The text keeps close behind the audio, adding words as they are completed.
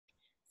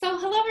So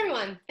hello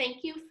everyone,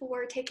 thank you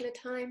for taking the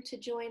time to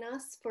join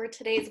us for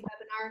today's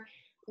webinar,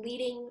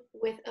 Leading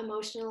with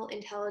Emotional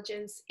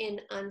Intelligence in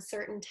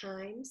Uncertain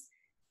Times.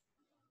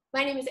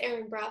 My name is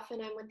Erin Bruff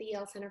and I'm with the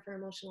Yale Center for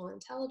Emotional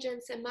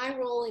Intelligence, and my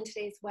role in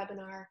today's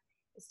webinar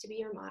is to be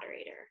your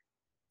moderator.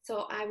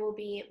 So I will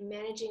be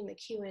managing the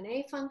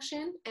Q&A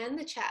function and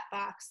the chat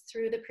box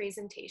through the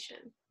presentation.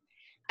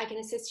 I can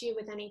assist you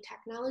with any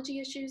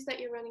technology issues that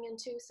you're running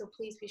into, so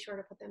please be sure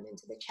to put them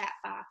into the chat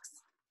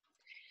box.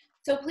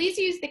 So please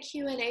use the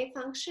Q&A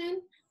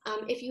function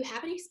if you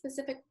have any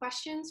specific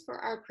questions for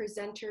our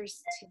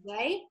presenters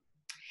today.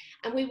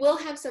 And we will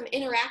have some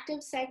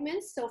interactive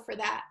segments, so for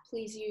that,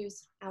 please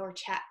use our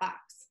chat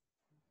box.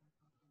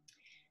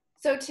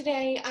 So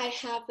today I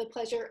have the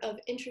pleasure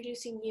of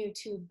introducing you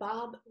to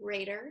Bob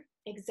Rader,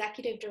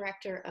 Executive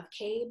Director of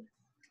CABE,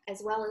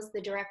 as well as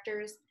the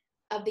directors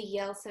of the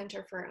Yale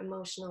Center for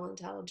Emotional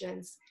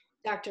Intelligence,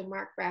 Dr.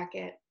 Marc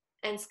Brackett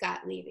and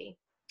Scott Levy.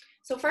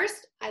 So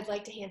first, I'd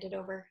like to hand it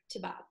over to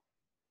Bob.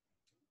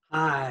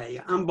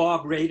 Hi, I'm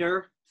Bob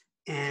Rader,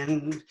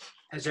 and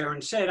as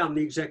Erin said, I'm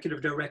the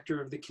Executive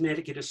Director of the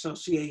Connecticut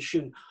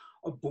Association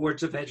of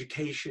Boards of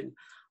Education.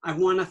 I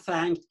want to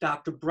thank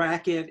Dr.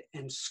 Brackett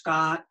and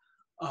Scott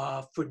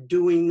for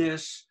doing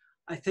this.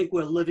 I think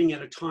we're living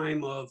at a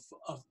time of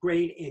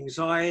great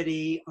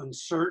anxiety,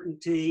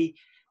 uncertainty,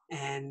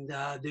 and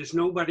there's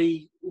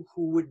nobody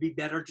who would be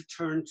better to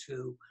turn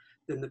to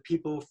than the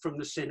people from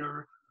the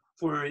Center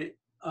for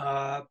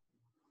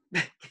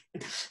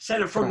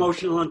Center for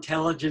Emotional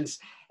Intelligence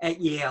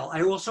at Yale.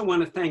 I also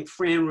want to thank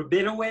Fran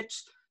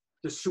Rabinowitz,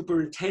 the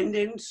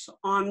superintendents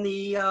on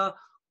the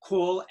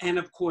call, and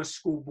of course,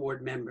 school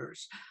board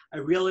members. I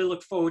really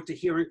look forward to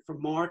hearing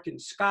from Marc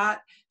and Scott.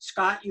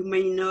 Scott, you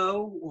may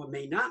know or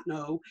may not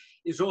know,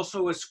 is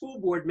also a school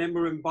board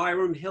member in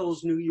Byram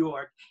Hills, New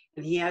York,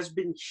 and he has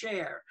been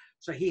chair.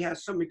 So he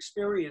has some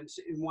experience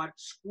in what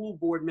school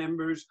board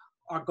members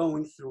are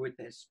going through at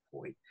this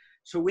point.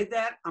 So with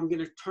that, I'm going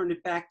to turn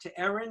it back to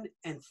Erin,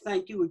 and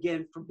thank you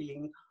again for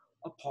being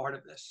a part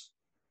of this.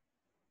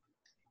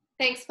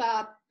 Thanks,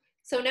 Bob.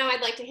 So now I'd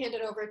like to hand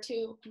it over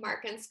to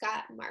Marc and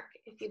Scott. Marc,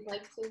 if you'd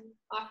like to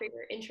offer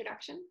your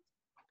introduction.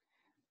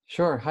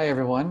 Sure. Hi,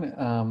 everyone.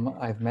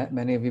 I've met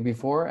many of you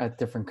before at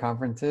different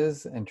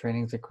conferences and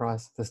trainings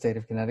across the state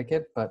of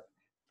Connecticut, but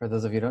for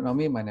those of you who don't know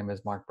me, my name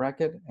is Marc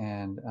Brackett,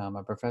 and I'm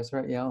a professor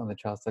at Yale in the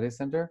Child Studies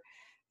Center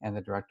and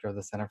the director of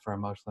the Center for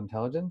Emotional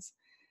Intelligence,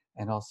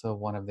 and also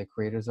one of the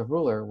creators of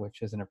Ruler,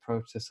 which is an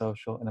approach to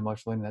social and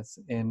emotional needs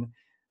in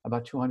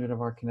about 200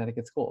 of our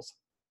Connecticut schools.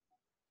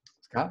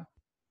 Scott?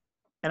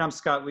 And I'm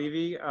Scott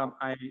Levy.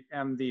 I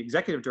am the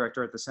executive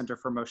director at the Center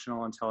for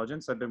Emotional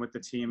Intelligence. I've been with the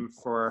team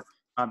for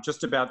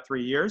just about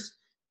 3 years.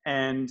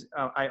 And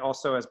I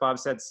also, as Bob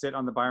said, sit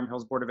on the Byram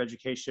Hills Board of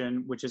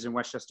Education, which is in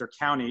Westchester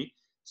County.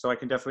 So I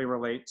can definitely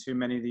relate to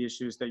many of the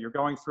issues that you're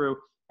going through.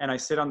 And I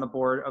sit on the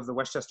board of the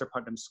Westchester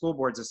Putnam School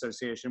Boards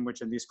Association,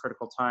 which in these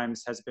critical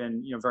times has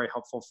been very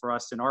helpful for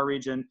us in our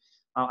region.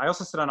 I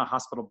also sit on a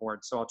hospital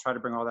board, so I'll try to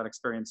bring all that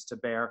experience to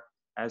bear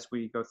as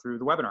we go through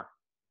the webinar.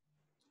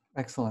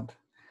 Excellent.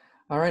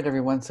 All right,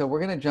 everyone. So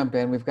we're going to jump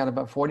in. We've got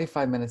about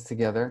 45 minutes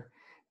together,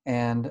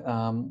 and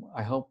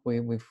I hope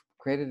we've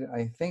created,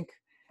 I think,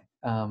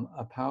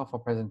 a powerful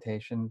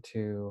presentation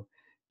to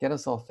get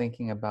us all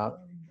thinking about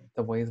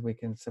the ways we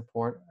can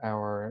support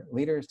our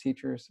leaders,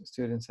 teachers,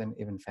 students, and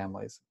even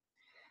families.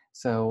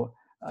 So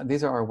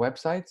these are our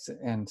websites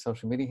and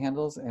social media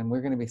handles, and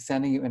we're going to be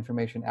sending you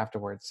information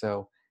afterwards,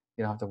 so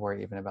you don't have to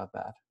worry even about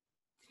that.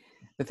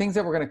 The things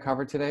that we're going to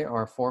cover today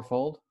are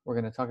fourfold. We're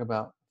going to talk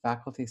about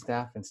faculty,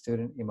 staff, and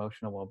student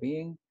emotional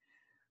well-being.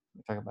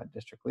 We'll talk about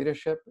district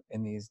leadership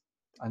in these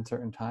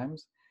uncertain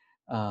times.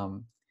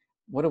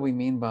 What do we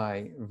mean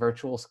by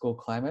virtual school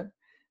climate?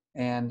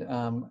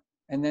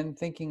 And then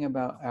thinking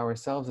about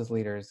ourselves as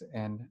leaders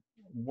and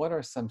what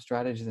are some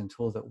strategies and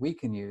tools that we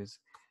can use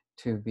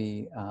to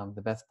be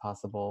the best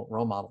possible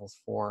role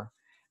models for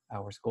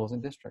our schools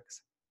and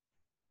districts.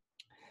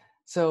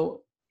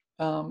 So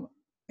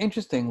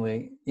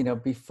interestingly,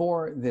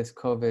 before this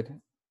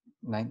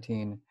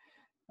COVID-19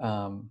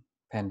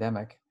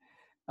 pandemic,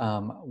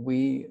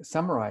 we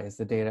summarized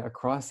the data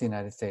across the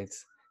United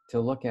States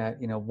to look at,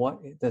 what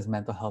does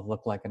mental health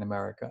look like in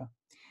America?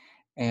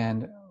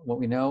 And what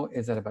we know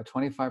is that about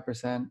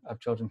 25% of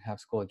children have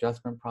school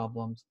adjustment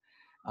problems,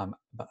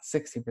 about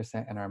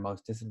 60% in our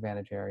most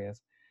disadvantaged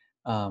areas.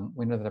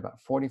 We know that about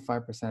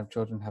 45% of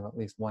children have at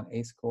least one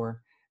ACE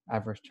score,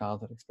 adverse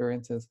childhood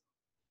experiences.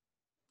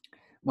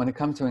 When it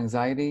comes to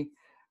anxiety,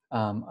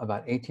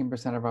 about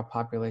 18% of our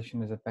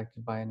population is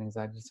affected by an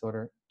anxiety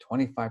disorder,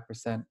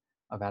 25%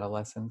 of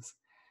adolescents.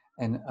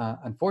 And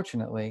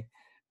unfortunately,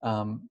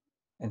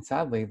 and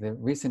sadly, the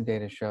recent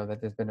data show that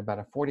there's been about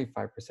a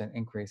 45%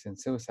 increase in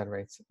suicide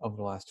rates over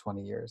the last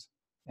 20 years.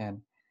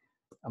 And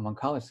among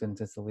college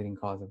students, it's the leading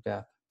cause of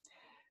death.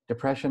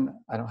 Depression,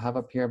 I don't have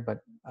up here, but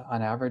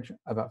on average,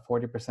 about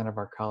 40% of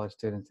our college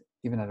students,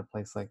 even at a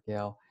place like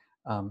Yale,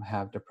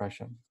 have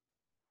depression.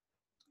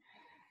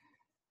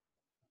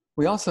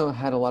 We also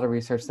had a lot of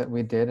research that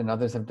we did and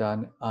others have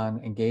done on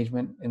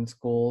engagement in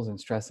schools and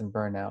stress and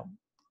burnout.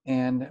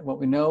 And what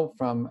we know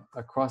from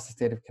across the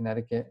state of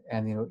Connecticut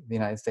and the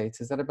United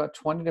States is that about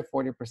 20 to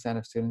 40%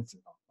 of students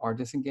are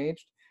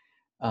disengaged.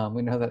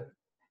 We know that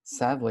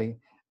sadly,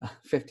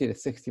 50 to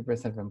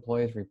 60% of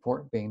employees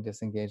report being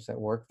disengaged at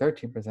work.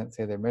 13%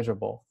 say they're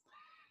miserable.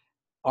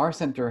 Our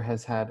center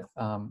has had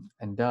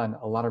and done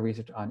a lot of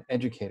research on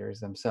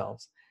educators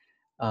themselves,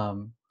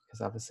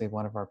 because obviously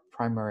one of our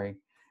primary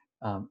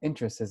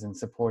interests is in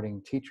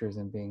supporting teachers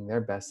and being their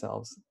best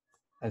selves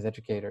as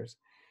educators.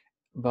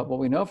 But what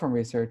we know from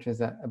research is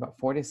that about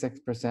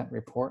 46%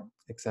 report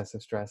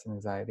excessive stress and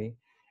anxiety.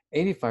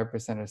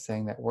 85% are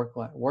saying that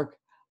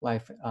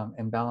work-life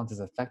imbalance is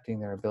affecting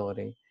their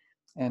ability.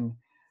 And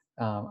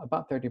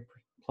about 30+%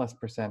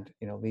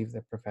 leave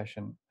the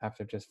profession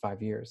after just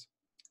 5 years.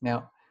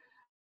 Now,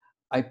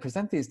 I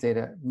present these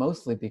data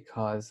mostly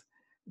because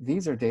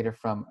these are data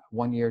from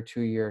 1 year,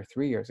 2 year,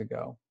 3 years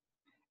ago.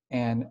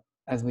 And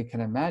as we can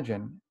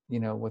imagine,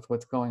 with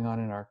what's going on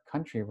in our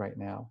country right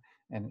now,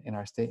 and in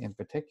our state in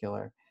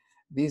particular,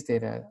 these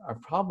data are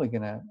probably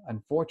going to,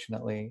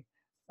 unfortunately,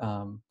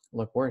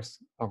 look worse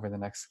over the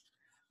next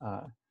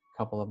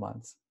couple of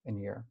months and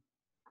year.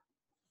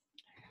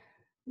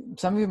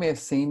 Some of you may have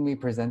seen me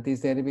present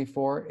these data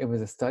before. It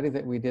was a study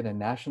that we did, a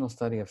national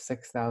study of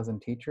 6,000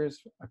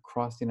 teachers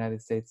across the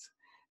United States.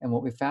 And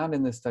what we found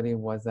in this study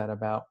was that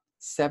about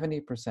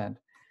 70%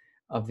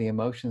 of the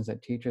emotions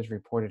that teachers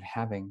reported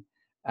having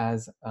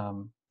as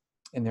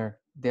in their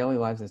daily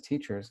lives as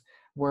teachers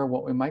were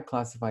what we might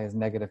classify as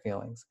negative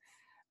feelings.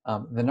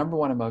 The number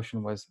one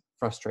emotion was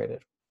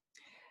frustrated.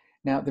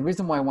 Now, the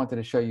reason why I wanted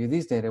to show you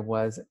these data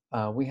was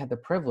we had the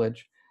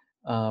privilege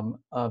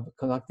of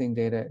collecting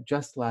data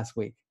just last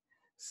week.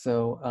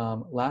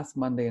 So last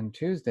Monday and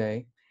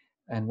Tuesday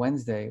and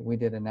Wednesday, we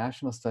did a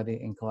national study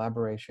in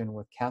collaboration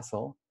with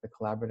CASEL, the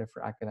Collaborative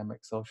for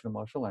Academic, Social, and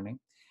Emotional Learning.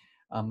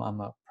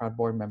 I'm a proud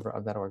board member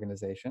of that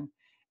organization.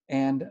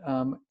 And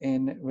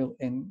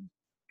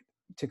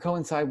to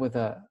coincide with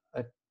a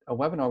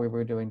webinar we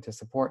were doing to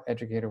support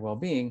educator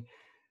well-being,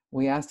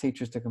 we asked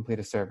teachers to complete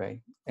a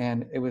survey.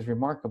 And it was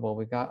remarkable.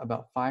 We got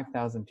about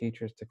 5,000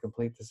 teachers to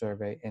complete the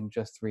survey in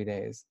just 3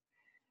 days.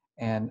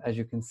 And as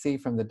you can see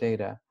from the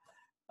data,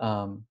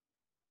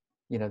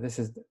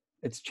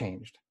 it's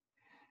changed.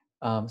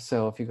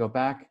 So if you go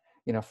back,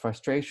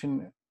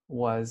 frustration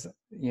was,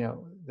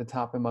 the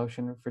top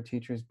emotion for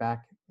teachers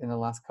back in the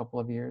last couple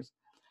of years.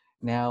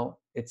 Now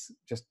it's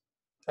just,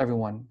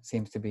 everyone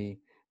seems to be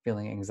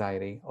feeling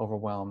anxiety,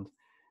 overwhelmed,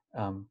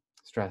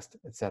 stressed,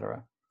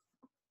 etc.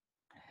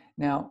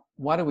 Now,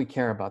 why do we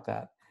care about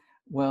that?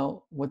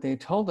 Well, what they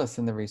told us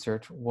in the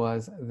research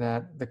was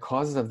that the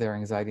causes of their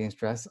anxiety and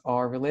stress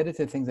are related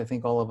to things I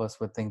think all of us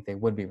would think they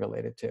would be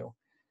related to.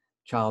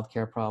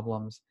 Childcare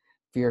problems,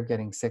 fear of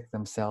getting sick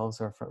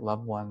themselves or for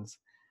loved ones,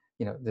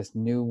 this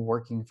new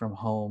working from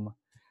home,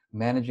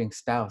 managing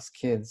spouse,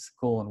 kids,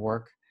 school, and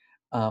work.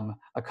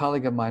 A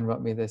colleague of mine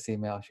wrote me this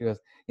email. She goes,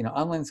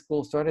 online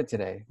school started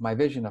today. My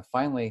vision of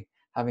finally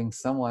having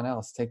someone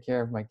else take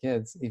care of my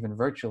kids, even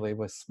virtually,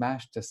 was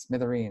smashed to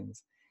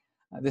smithereens.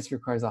 This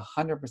requires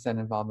 100%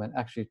 involvement,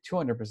 actually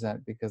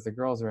 200%, because the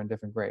girls are in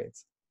different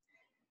grades.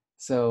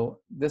 So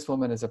this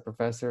woman is a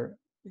professor.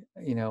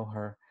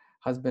 Her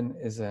husband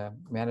is a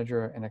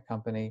manager in a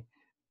company.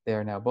 They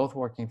are now both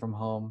working from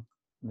home.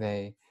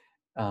 They,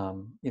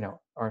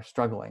 are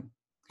struggling.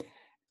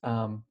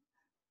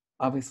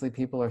 Obviously,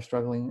 people are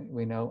struggling.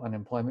 We know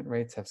unemployment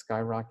rates have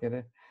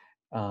skyrocketed.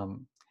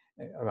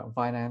 About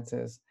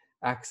finances,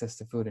 access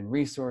to food and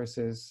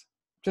resources,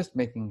 just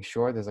making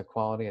sure there's a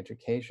quality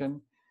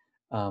education.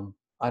 I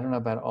don't know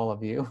about all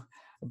of you,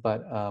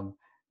 but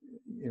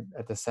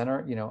at the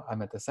center,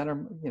 I'm at the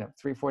center,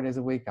 3-4 days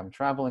a week. I'm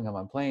traveling, I'm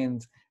on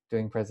planes,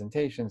 doing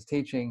presentations,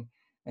 teaching,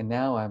 and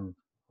now I'm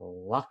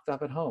locked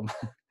up at home.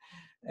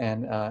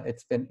 And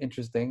it's been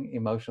interesting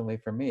emotionally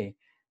for me.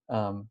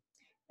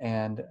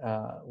 And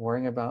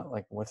worrying about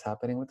what's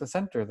happening with the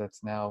center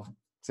that's now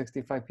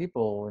 65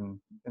 people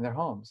in their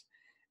homes.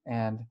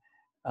 And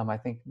I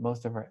think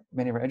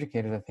many of our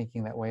educators are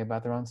thinking that way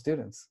about their own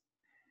students.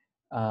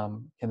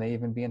 Can they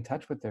even be in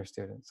touch with their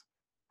students?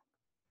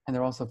 And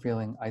they're also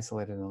feeling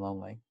isolated and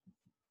lonely.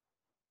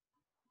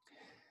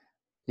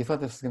 You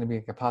thought this was going to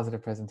be a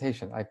positive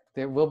presentation.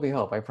 There will be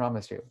hope, I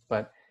promise you.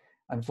 But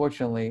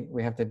unfortunately,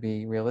 we have to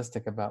be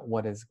realistic about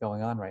what is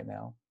going on right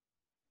now.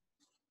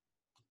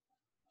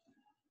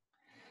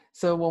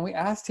 So when we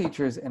ask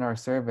teachers in our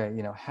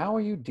survey, how are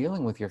you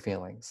dealing with your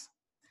feelings?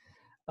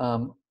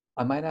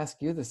 I might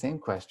ask you the same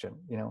question.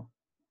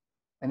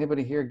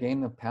 Anybody here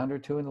gained a pound or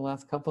two in the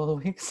last couple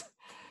of weeks?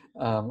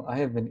 I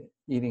have been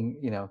eating,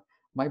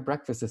 my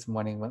breakfast this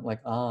morning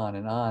went on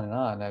and on and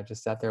on. I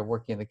just sat there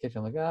working in the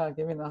kitchen,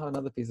 give me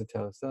another piece of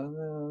toast. Let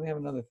me have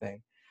another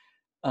thing.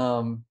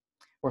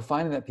 We're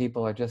finding that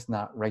people are just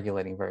not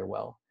regulating very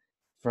well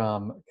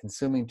from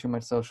consuming too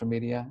much social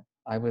media.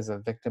 I was a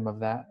victim of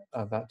that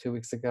about 2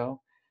 weeks ago,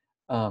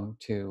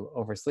 to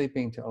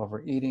oversleeping, to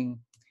overeating,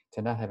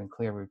 to not having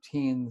clear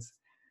routines,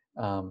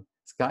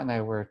 Scott and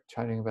I were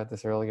chatting about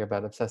this earlier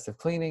about obsessive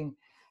cleaning.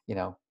 You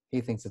know,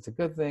 he thinks it's a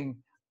good thing.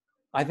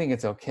 I think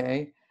it's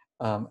okay,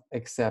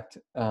 except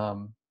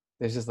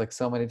there's just like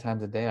so many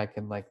times a day I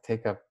can like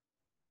take a,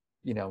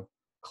 you know,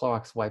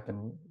 Clorox wipe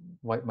and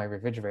wipe my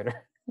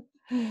refrigerator.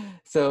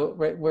 So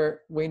right,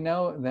 we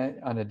know that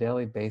on a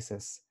daily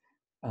basis,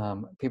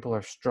 people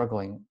are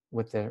struggling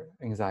with their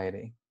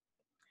anxiety.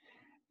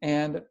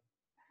 And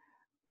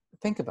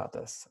think about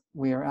this.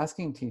 We are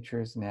asking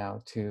teachers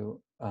now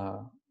to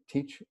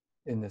teach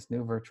in this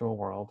new virtual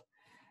world,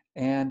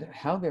 and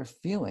how they're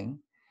feeling,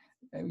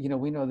 you know,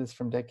 we know this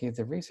from decades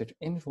of research,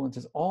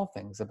 influences all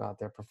things about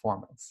their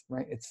performance,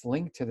 right? It's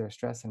linked to their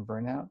stress and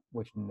burnout,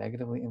 which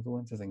negatively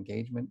influences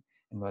engagement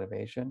and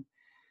motivation.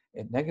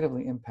 It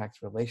negatively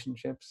impacts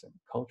relationships and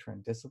culture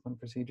and discipline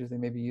procedures they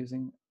may be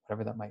using,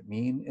 whatever that might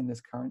mean in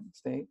this current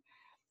state.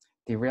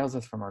 Derails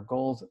us from our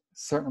goals.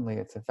 Certainly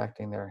it's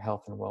affecting their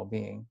health and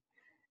well-being.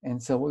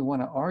 And so what we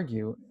want to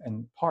argue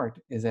in part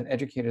is that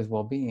educators'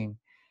 well-being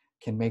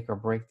can make or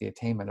break the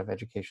attainment of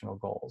educational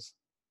goals.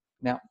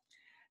 Now,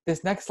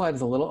 this next slide is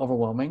a little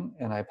overwhelming,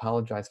 and I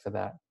apologize for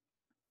that.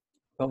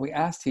 But we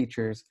ask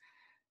teachers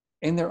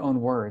in their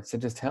own words to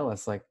just tell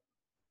us, like,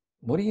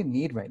 what do you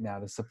need right now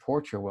to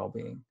support your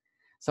well-being?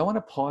 So I want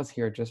to pause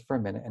here just for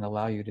a minute and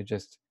allow you to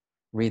just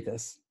read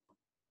this.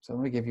 So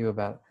let me give you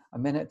about a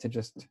minute to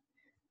just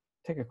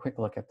take a quick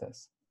look at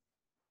this.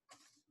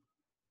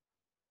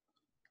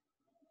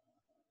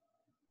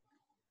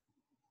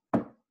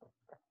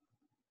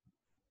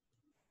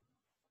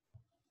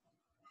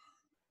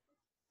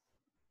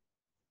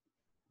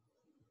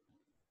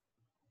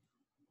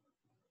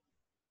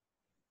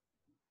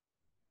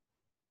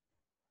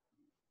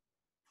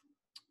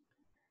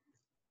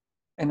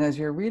 And as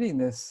you're reading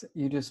this,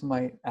 you just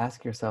might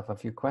ask yourself a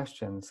few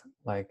questions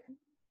like,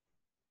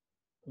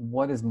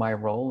 what is my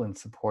role in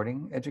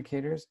supporting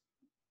educators,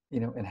 you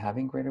know, and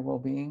having greater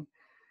well-being?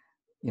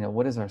 You know,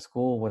 what is our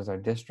school, what is our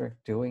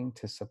district doing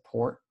to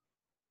support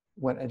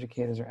what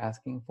educators are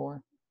asking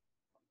for?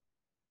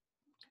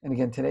 And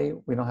again, today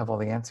we don't have all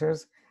the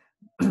answers.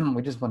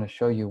 We just want to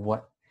show you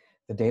what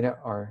the data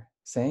are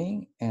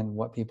saying and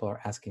what people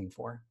are asking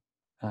for.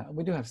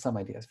 We do have some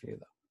ideas for you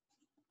though.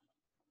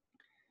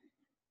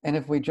 And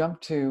if we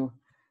jump to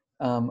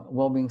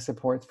well-being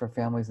supports for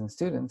families and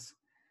students,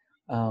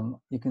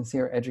 you can see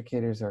our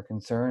educators are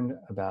concerned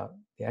about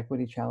the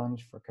equity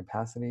challenge for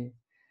capacity.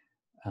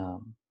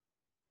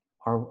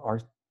 Our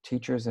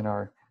teachers in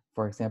our,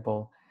 for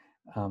example,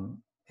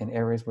 in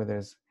areas where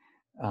there's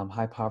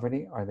high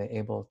poverty, are they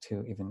able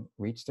to even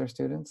reach their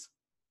students?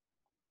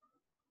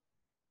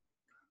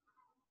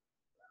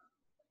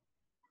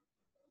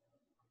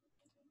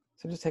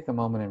 So just take a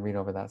moment and read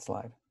over that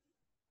slide.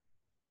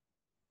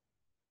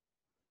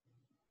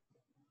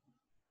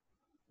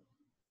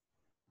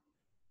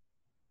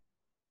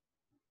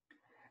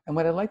 And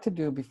what I'd like to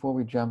do before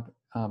we jump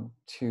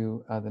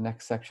to the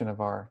next section of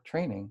our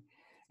training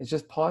is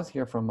just pause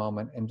here for a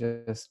moment and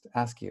just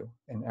ask you,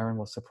 and Erin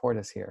will support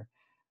us here.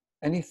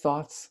 Any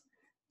thoughts?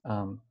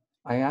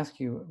 I ask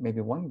you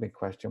maybe one big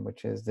question,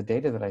 which is the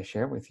data that I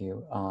share with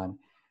you on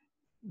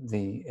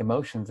the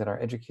emotions that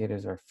our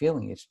educators are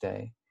feeling each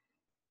day.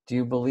 Do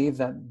you believe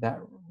that that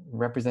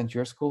represents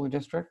your school or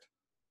district?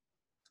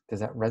 Does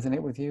that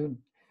resonate with you?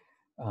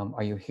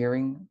 Are you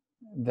hearing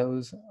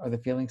those are the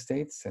feeling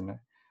states, and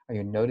are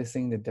you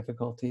noticing the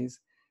difficulties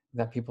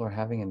that people are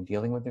having in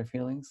dealing with their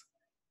feelings?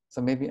 So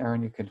maybe,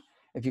 Erin, you could,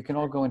 if you can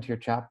all go into your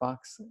chat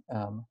box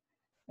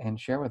and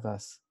share with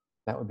us,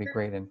 that would be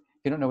great. And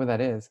if you don't know where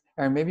that is,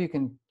 Erin, maybe you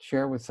can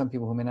share with some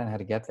people who may not know how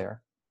to get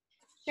there.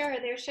 Sure,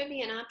 there should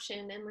be an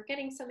option, and we're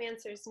getting some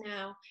answers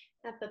now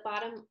at the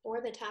bottom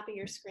or the top of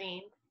your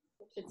screen.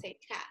 It should say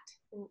chat,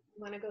 and you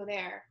want to go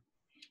there.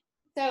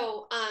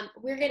 So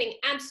we're getting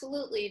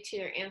absolutely to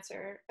your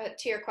answer,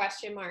 to your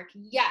question, Mark.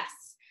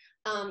 Yes,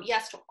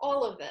 yes to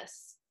all of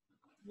this.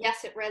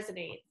 Yes, it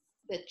resonates.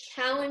 The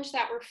challenge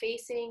that we're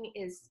facing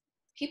is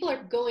people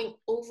are going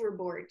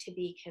overboard to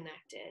be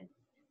connected.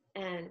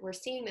 And we're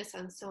seeing this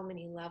on so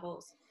many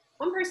levels.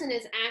 One person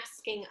is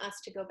asking us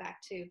to go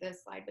back to the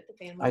slide with the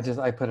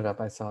family. I put it up,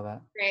 I saw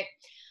that. Great.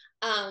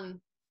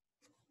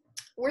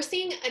 We're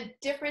seeing a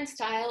different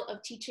style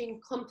of teaching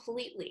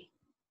completely.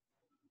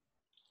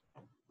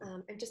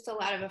 And just a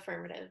lot of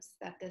affirmatives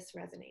that this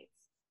resonates.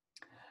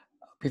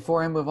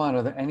 Before I move on,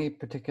 are there any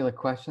particular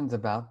questions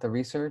about the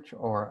research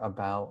or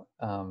about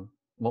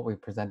what we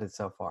presented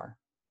so far?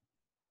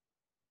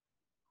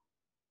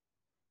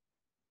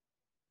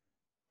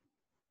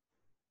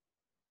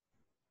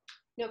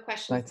 No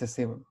questions. Nice to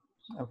see.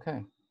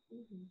 Okay.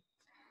 Mm-hmm.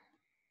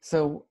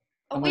 So,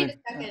 wait a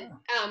second.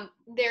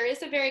 There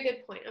is a very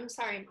good point. I'm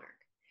sorry,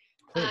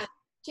 Mark.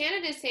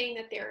 Janet is saying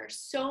that there are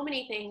so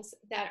many things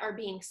that are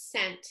being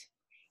sent.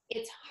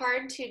 It's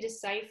hard to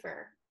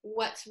decipher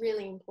what's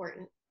really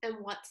important and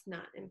what's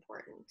not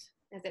important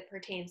as it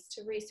pertains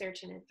to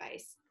research and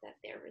advice that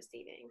they're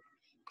receiving.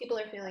 People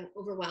are feeling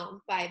overwhelmed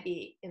by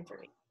the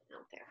information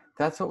out there.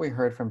 That's what we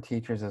heard from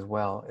teachers as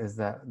well, is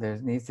that there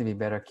needs to be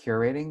better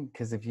curating,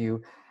 because if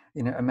you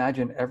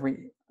imagine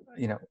every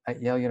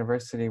at Yale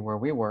University where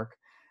we work,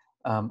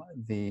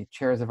 the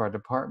chairs of our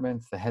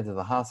departments, the heads of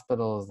the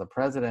hospitals, the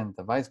president,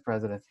 the vice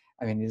president,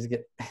 I mean, you just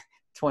get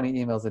 20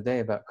 emails a day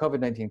about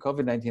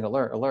COVID-19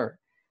 alert, alert.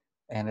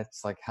 And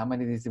it's like, how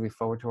many of these do we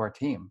forward to our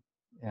team?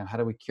 How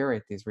do we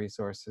curate these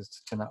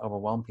resources to not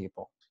overwhelm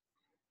people?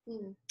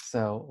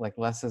 So like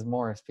less is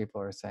more, as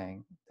people are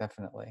saying,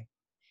 definitely.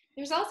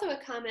 There's also a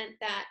comment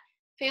that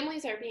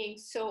families are being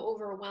so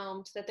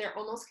overwhelmed that they're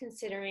almost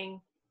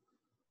considering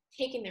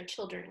taking their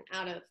children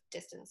out of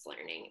distance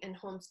learning and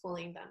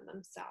homeschooling them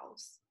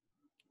themselves.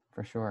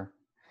 For sure.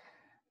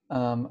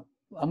 I'm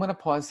going to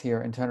pause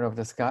here and turn it over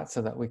to Scott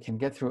so that we can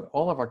get through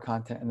all of our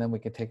content and then we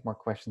can take more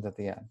questions at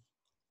the end.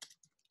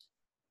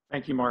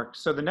 Thank you, Mark.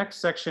 So the next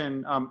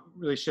section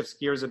really shifts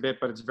gears a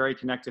bit, but it's very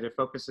connected. It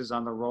focuses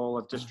on the role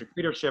of district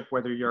leadership,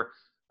 whether you're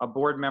a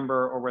board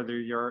member or whether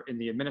you're in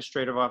the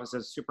administrative office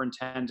as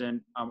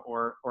superintendent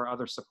or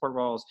other support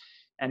roles.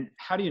 And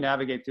how do you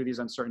navigate through these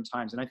uncertain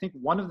times? And I think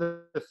one of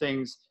the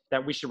things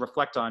that we should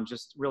reflect on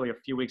just really a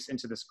few weeks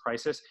into this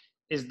crisis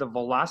is the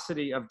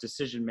velocity of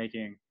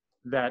decision-making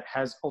that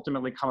has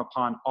ultimately come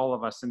upon all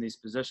of us in these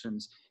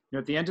positions.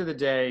 At the end of the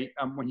day,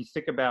 when you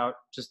think about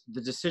just the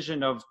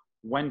decision of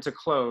when to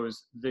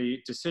close, the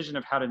decision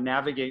of how to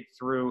navigate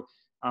through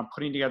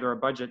putting together a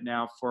budget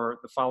now for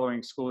the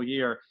following school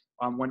year,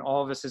 when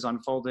all of this is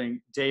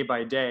unfolding day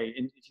by day.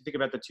 And if you think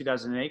about the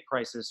 2008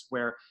 crisis,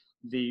 where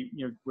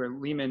where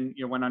Lehman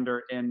went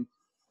under in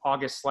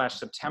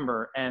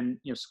August/September, and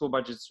school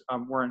budgets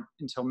weren't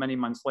until many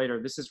months later.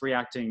 This is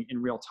reacting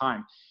in real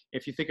time.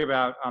 If you think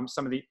about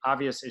some of the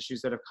obvious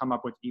issues that have come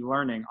up with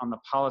e-learning on the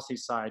policy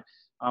side,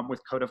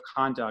 with code of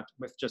conduct,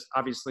 with just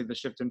obviously the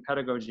shift in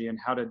pedagogy and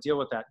how to deal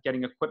with that,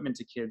 getting equipment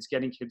to kids,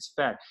 getting kids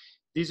fed.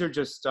 These are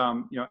just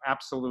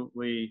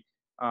absolutely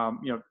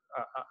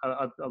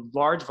a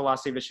large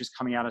velocity of issues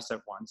coming at us at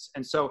once.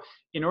 And so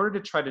in order to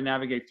try to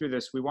navigate through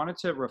this, we wanted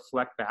to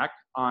reflect back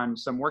on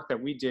some work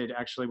that we did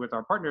actually with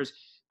our partners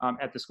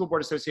at the School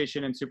Board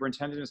Association and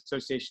Superintendent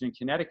Association in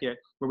Connecticut,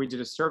 where we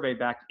did a survey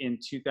back in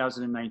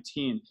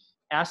 2019,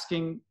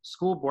 asking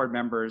school board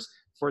members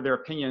for their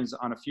opinions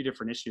on a few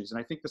different issues. And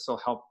I think this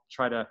will help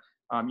try to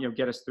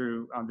get us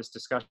through this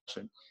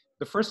discussion.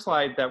 The first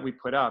slide that we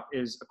put up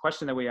is a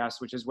question that we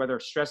asked, which is whether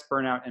stress,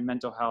 burnout, and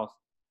mental health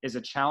is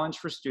a challenge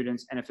for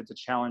students and if it's a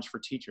challenge for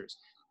teachers.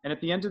 And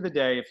at the end of the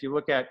day, if you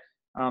look at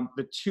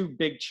the two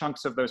big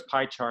chunks of those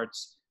pie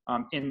charts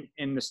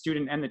in the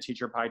student and the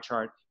teacher pie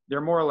chart,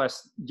 they're more or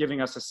less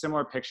giving us a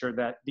similar picture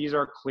that these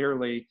are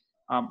clearly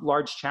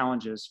large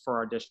challenges for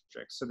our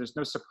districts. So there's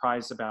no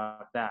surprise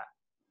about that.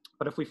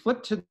 But if we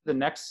flip to the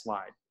next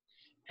slide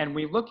and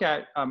we look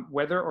at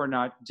whether or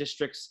not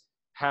districts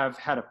have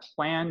had a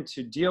plan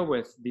to deal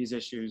with these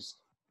issues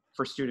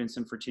for students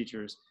and for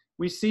teachers,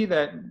 we see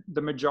that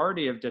the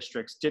majority of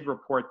districts did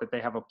report that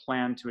they have a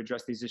plan to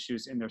address these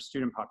issues in their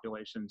student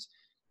populations,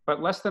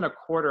 but less than a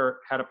quarter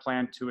had a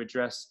plan to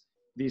address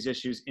these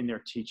issues in their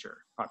teacher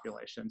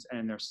populations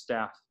and in their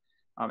staff.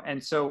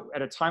 And so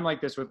at a time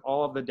like this, with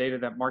all of the data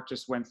that Mark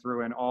just went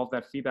through and all of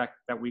that feedback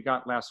that we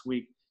got last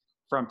week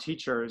from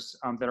teachers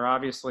that are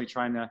obviously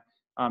trying to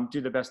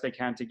do the best they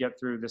can to get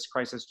through this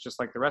crisis just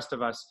like the rest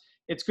of us,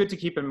 it's good to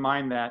keep in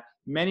mind that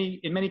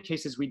in many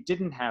cases we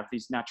didn't have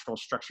these natural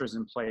structures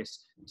in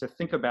place to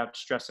think about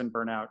stress and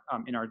burnout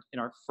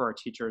for our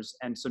teachers.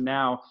 And so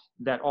now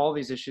that all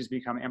these issues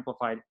become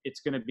amplified, it's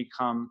going to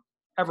become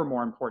ever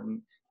more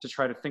important to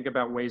try to think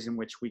about ways in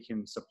which we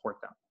can support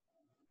them.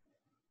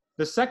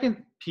 The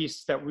second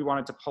piece that we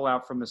wanted to pull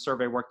out from the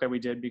survey work that we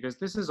did, because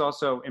this is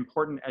also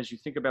important as you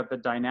think about the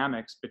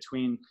dynamics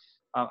between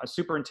a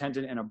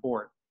superintendent and a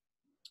board,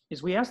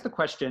 is we asked the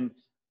question,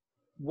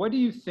 what do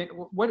you think,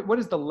 what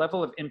is the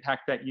level of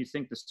impact that you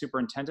think the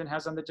superintendent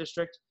has on the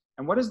district?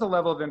 And what is the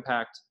level of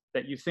impact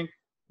that you think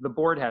the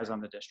board has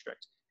on the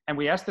district? And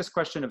we asked this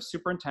question of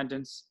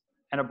superintendents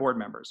and of board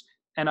members.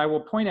 And I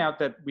will point out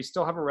that we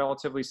still have a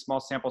relatively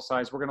small sample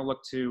size. We're going to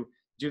look to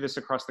do this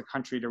across the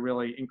country to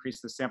really increase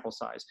the sample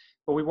size.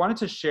 But we wanted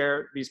to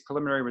share these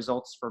preliminary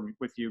results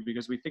with you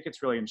because we think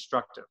it's really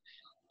instructive.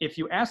 If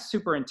you ask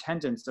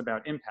superintendents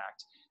about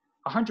impact,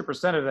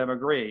 100% of them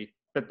agree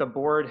that the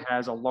board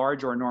has a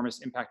large or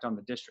enormous impact on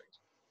the district.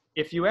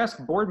 If you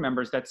ask board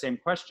members that same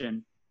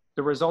question,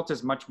 the result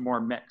is much more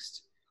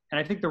mixed. And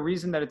I think the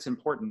reason that it's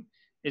important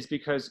is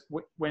because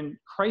when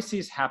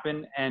crises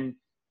happen and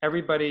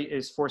everybody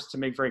is forced to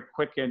make very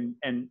quick and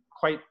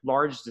quite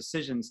large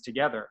decisions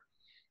together,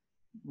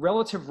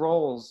 relative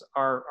roles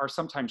are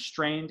sometimes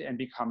strained and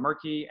become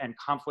murky, and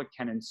conflict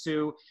can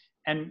ensue.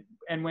 And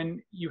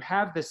when you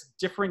have this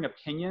differing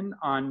opinion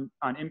on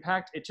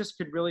impact, it just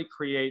could really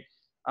create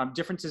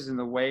differences in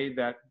the way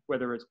that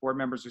whether it's board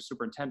members or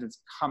superintendents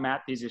come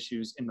at these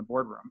issues in the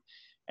boardroom.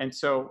 And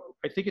so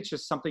I think it's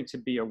just something to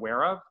be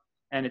aware of.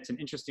 And it's an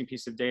interesting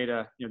piece of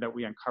data that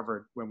we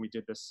uncovered when we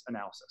did this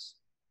analysis.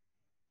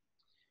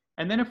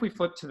 And then if we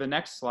flip to the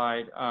next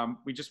slide,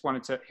 we just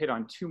wanted to hit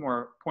on two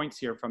more points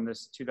here from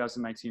this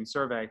 2019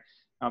 survey.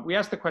 We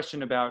asked the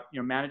question about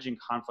managing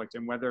conflict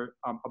and whether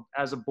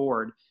as a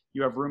board,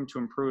 you have room to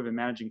improve in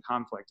managing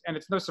conflict. And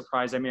it's no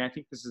surprise. I mean, I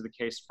think this is the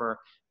case for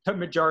the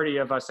majority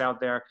of us out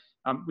there.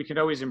 We can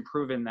always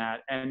improve in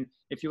that. And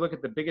if you look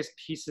at the biggest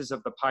pieces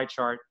of the pie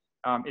chart,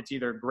 it's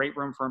either great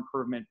room for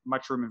improvement,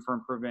 much room for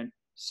improvement,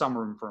 some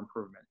room for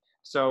improvement.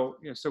 So,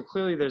 so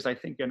clearly there's, I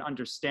think, an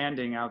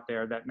understanding out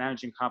there that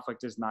managing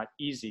conflict is not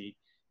easy.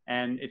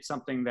 And it's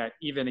something that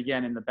even,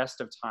 again, in the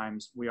best of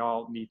times, we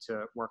all need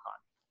to work on.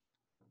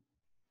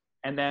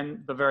 And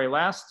then the very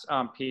last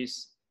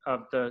piece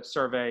of the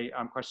survey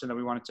question that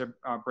we wanted to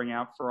bring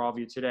out for all of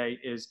you today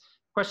is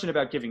a question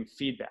about giving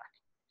feedback.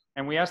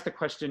 And we asked the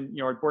question,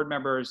 are board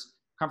members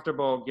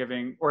comfortable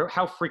giving, or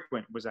how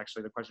frequent was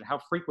actually the question, how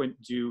frequent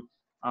do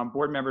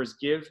board members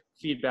give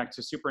feedback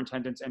to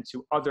superintendents and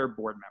to other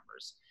board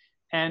members?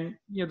 And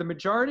the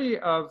majority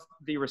of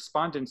the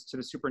respondents to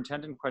the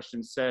superintendent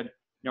question said,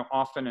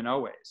 often and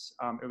always.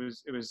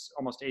 It was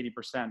almost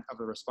 80% of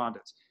the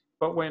respondents.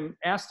 But when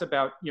asked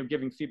about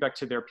giving feedback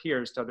to their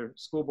peers, to other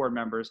school board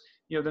members,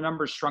 the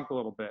numbers shrunk a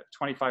little bit.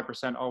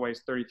 25%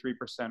 always,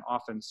 33%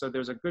 often. So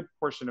there's a good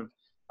portion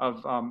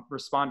of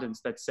respondents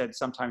that said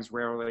sometimes,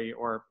 rarely,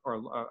 or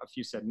a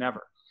few said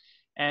never.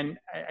 And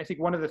I think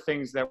one of the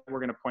things that we're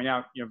going to point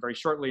out very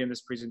shortly in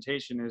this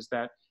presentation is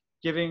that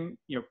giving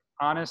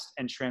honest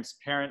and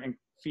transparent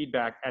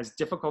feedback, as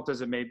difficult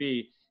as it may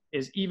be,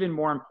 is even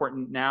more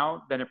important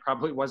now than it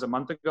probably was a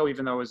month ago,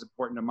 even though it was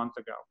important a month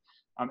ago.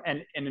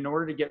 And in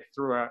order to get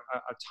through a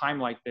time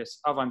like this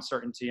of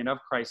uncertainty and of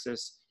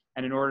crisis,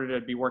 and in order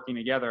to be working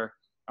together,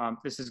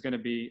 this is going to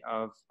be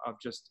of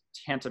just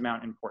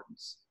tantamount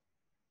importance.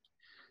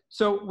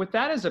 So with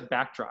that as a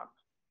backdrop,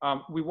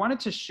 we wanted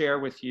to share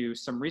with you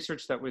some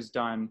research that was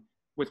done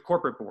with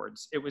corporate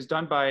boards. It was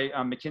done by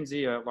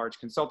McKinsey, a large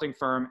consulting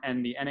firm,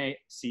 and the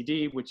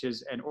NACD, which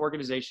is an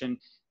organization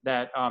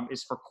that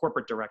is for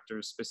corporate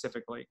directors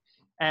specifically.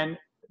 And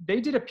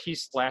they did a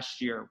piece last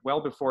year,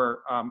 well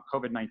before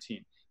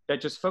COVID-19, that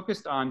just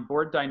focused on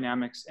board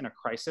dynamics in a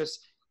crisis.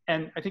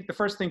 And I think the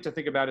first thing to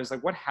think about is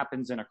like, what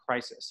happens in a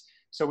crisis?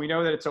 So we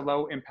know that it's a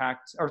low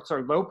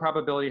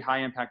probability, high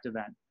impact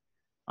event.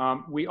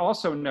 We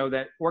also know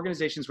that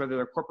organizations, whether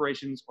they're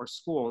corporations or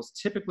schools,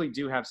 typically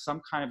do have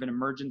some kind of an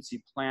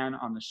emergency plan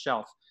on the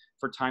shelf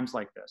for times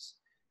like this.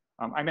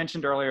 I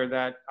mentioned earlier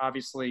that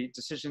obviously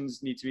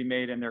decisions need to be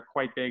made, and they're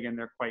quite big and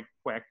they're quite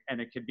quick, and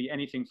it could be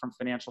anything from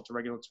financial to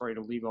regulatory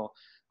to legal,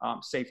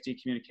 safety,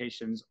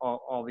 communications,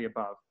 all the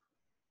above.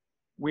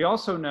 We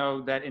also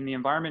know that in the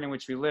environment in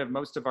which we live,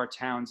 most of our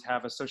towns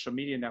have a social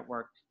media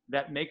network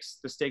that makes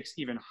the stakes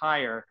even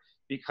higher,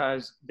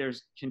 because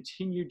there's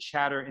continued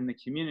chatter in the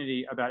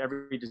community about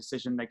every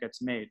decision that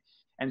gets made.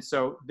 And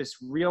so this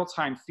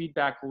real-time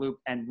feedback loop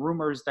and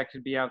rumors that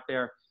could be out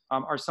there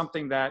are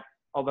something that,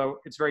 although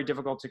it's very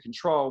difficult to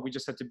control, we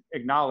just have to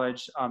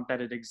acknowledge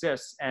that it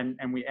exists, and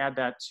we add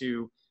that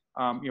to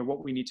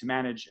what we need to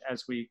manage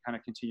as we kind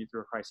of continue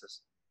through a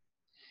crisis.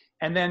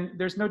 And then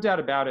there's no doubt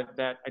about it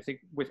that I think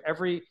with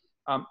every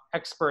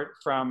expert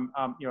from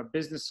a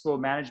business school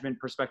management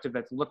perspective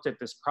that's looked at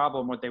this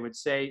problem, what they would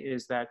say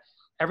is that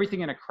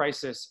everything in a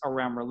crisis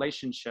around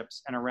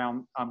relationships and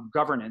around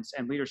governance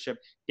and leadership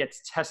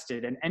gets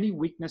tested, and any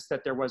weakness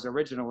that there was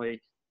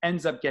originally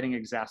ends up getting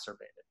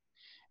exacerbated.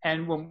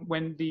 And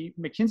when the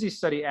McKinsey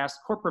study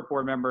asked corporate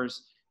board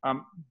members,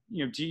 are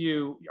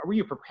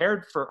you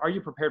prepared for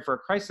a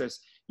crisis?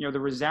 The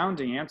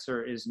resounding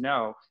answer is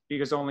no,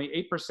 because only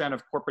 8%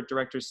 of corporate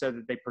directors said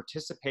that they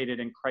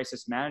participated in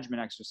crisis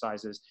management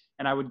exercises.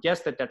 And I would guess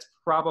that that's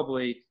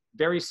probably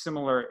very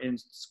similar in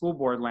school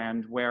board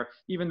land, where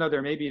even though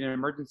there may be an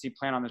emergency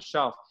plan on the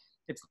shelf,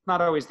 it's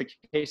not always the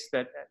case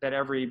that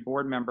every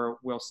board member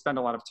will spend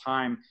a lot of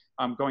time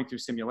going through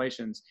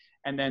simulations.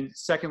 And then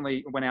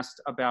secondly, when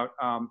asked about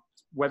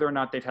whether or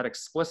not they've had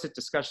explicit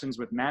discussions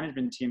with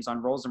management teams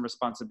on roles and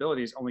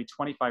responsibilities, only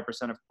 25%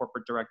 of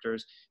corporate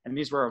directors, and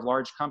these were of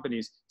large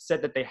companies,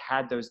 said that they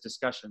had those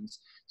discussions.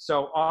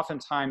 So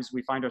oftentimes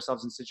we find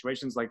ourselves in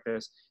situations like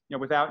this,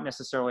 without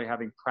necessarily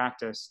having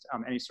practiced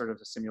any sort of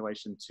a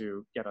simulation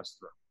to get us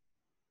through.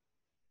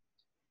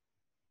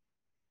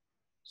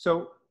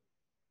 So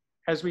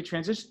as we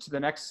transition to the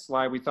next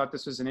slide, we thought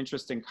this was an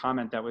interesting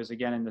comment that was,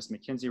 again, in this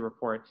McKinsey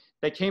report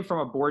that came from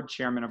a board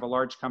chairman of a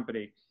large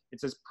company. It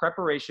says,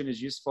 preparation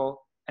is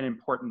useful and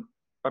important,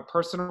 but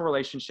personal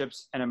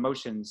relationships and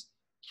emotions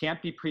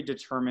can't be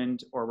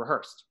predetermined or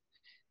rehearsed.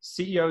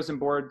 CEOs and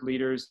board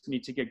leaders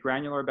need to get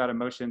granular about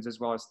emotions as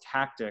well as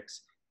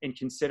tactics in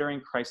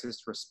considering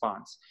crisis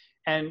response.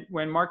 And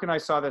when Marc and I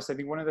saw this, I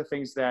think one of the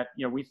things that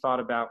we thought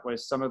about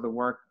was some of the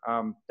work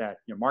that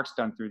Marc's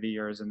done through the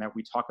years, and that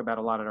we talk about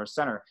a lot at our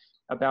center,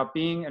 about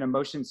being an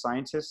emotion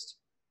scientist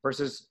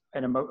versus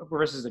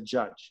a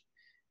judge.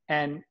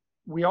 And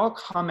we all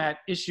come at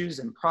issues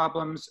and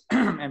problems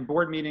and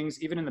board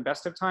meetings, even in the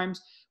best of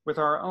times, with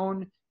our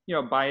own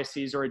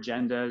biases or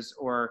agendas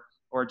or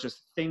or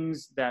just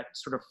things that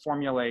sort of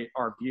formulate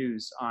our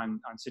views on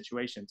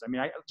situations. I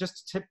mean,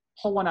 just to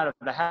pull one out of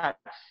the hat,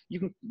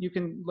 you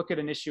can look at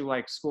an issue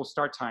like school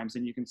start times,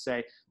 and you can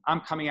say,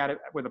 I'm coming at it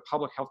with a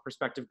public health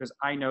perspective because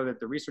I know that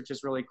the research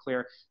is really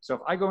clear. So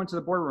if I go into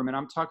the boardroom and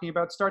I'm talking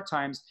about start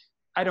times,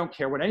 I don't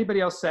care what anybody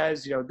else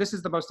says, this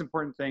is the most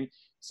important thing.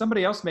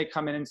 Somebody else may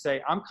come in and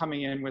say, I'm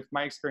coming in with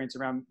my experience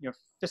around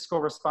fiscal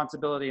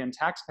responsibility and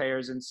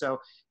taxpayers. And so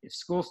if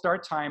school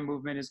start time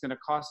movement is going to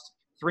cost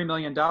 $3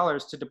 million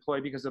to deploy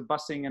because of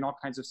busing and all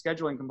kinds of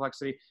scheduling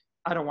complexity,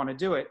 I don't want to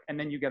do it. And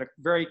then you get a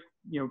very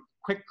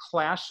quick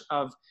clash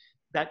of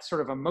that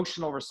sort of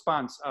emotional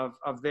response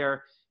of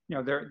their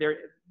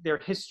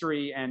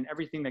history and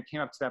everything that came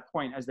up to that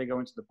point as they go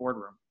into the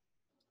boardroom.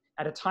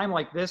 At a time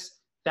like this,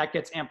 that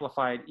gets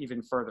amplified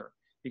even further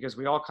because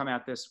we all come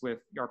at this with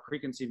our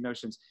preconceived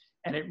notions.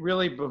 And it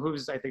really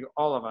behooves, I think,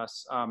 all of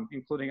us,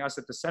 including us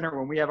at the center,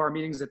 when we have our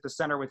meetings at the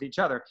center with each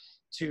other,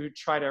 to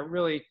try to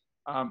really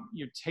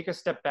take a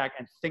step back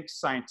and think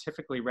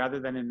scientifically rather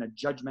than in a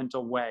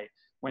judgmental way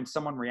when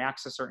someone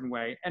reacts a certain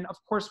way. And of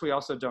course, we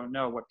also don't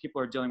know what people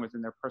are dealing with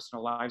in their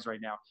personal lives right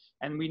now.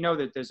 And we know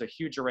that there's a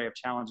huge array of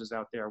challenges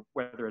out there,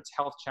 whether it's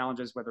health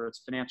challenges, whether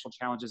it's financial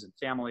challenges in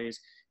families,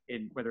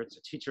 whether it's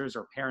teachers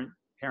or parents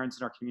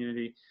in our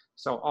community.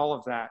 So all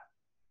of that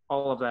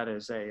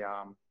is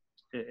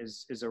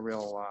a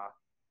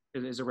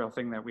real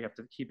thing that we have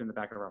to keep in the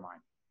back of our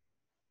mind.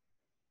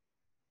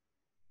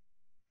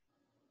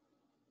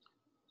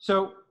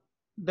 So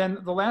then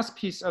the last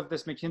piece of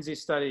this McKinsey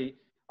study,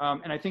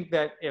 and I think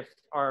that if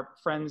our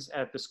friends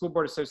at the School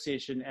Board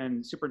Association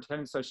and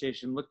Superintendent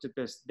Association looked at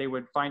this, they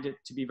would find it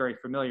to be very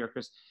familiar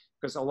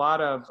because a lot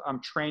of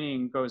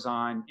training goes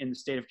on in the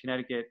state of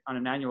Connecticut on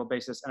an annual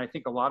basis. And I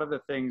think a lot of the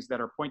things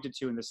that are pointed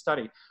to in this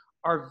study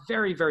are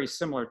very, very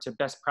similar to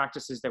best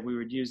practices that we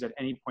would use at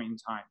any point in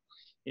time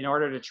in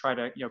order to try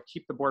to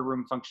keep the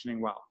boardroom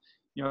functioning well.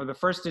 The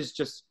first is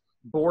just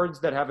boards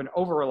that have an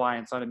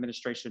over-reliance on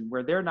administration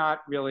where they're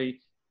not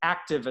really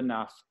active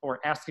enough or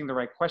asking the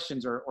right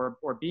questions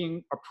or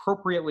being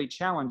appropriately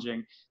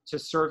challenging to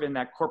serve in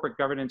that corporate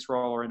governance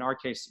role, or in our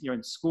case,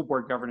 in school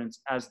board governance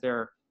as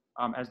they're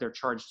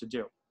charged to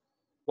do.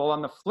 Well,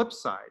 on the flip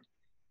side,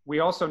 we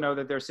also know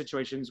that there are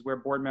situations where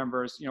board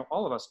members,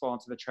 all of us fall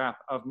into the trap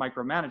of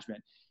micromanagement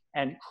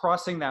and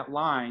crossing that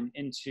line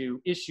into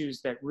issues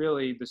that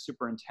really the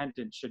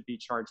superintendent should be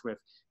charged with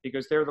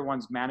because they're the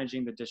ones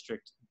managing the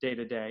district day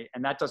to day,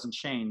 and that doesn't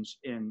change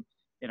in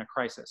a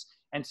crisis.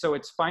 And so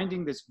it's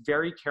finding this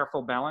very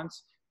careful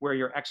balance where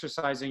you're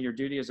exercising your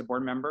duty as a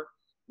board member,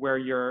 where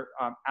you're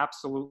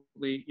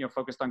absolutely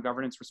focused on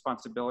governance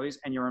responsibilities,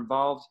 and you're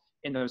involved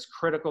in those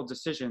critical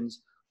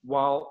decisions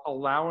while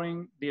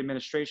allowing the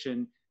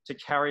administration to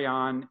carry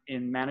on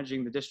in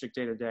managing the district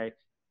day to day.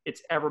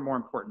 It's ever more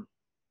important.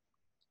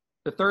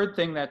 The third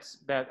thing that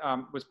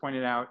was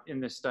pointed out in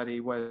this study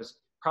was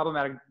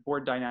problematic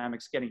board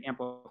dynamics getting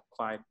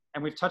amplified.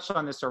 And we've touched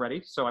on this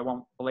already, so I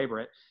won't belabor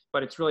it,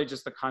 but it's really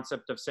just the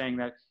concept of saying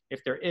that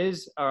if there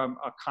is a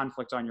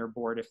conflict on your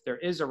board, if there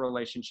is a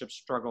relationship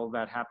struggle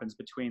that happens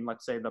between,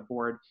 let's say, the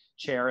board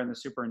chair and the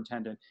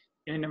superintendent,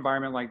 in an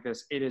environment like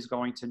this, it is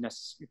going to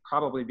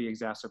probably be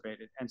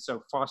exacerbated. And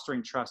so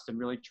fostering trust and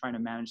really trying to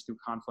manage through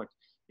conflict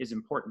is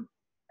important.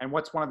 And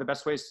what's one of the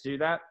best ways to do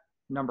that?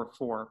 Number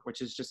 4, which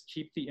is just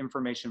keep the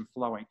information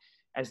flowing.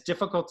 As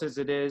difficult as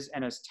it is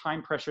and as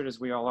time pressured as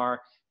we all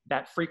are,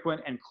 that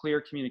frequent and clear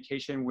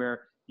communication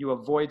where you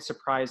avoid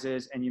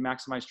surprises and you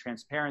maximize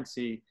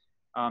transparency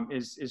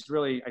is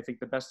really, I think,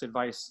 the best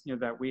advice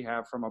that we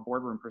have from a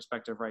boardroom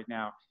perspective right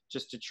now,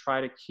 just to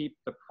try to keep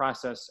the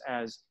process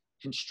as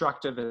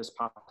constructive as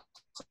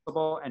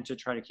possible and to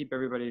try to keep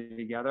everybody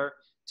together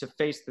to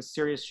face the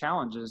serious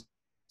challenges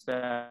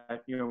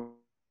that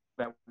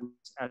that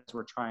as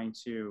we're trying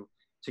to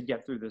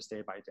get through this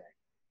day by day.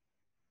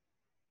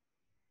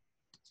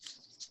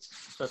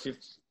 So if you,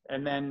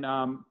 and then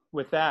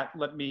with that,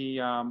 let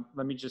me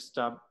just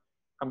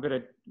I'm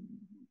going to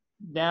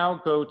now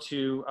go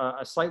to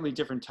a slightly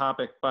different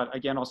topic, but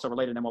again also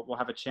related, and we'll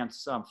have a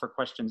chance for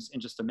questions in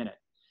just a minute.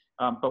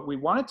 But we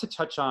wanted to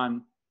touch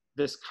on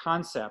this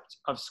concept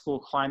of school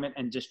climate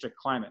and district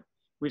climate.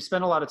 We've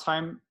spent a lot of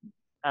time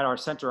at our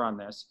center on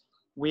this.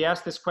 We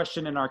asked this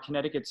question in our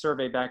Connecticut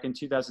survey back in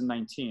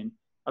 2019.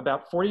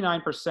 About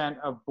 49%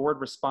 of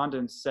board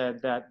respondents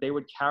said that they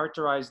would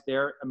characterize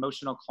their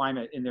emotional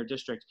climate in their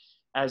district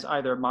as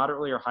either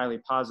moderately or highly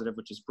positive,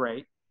 which is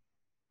great,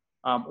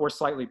 or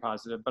slightly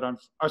positive. But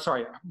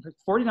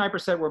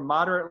 49% were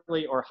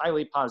moderately or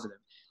highly positive,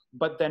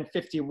 but then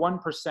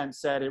 51%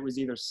 said it was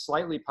either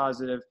slightly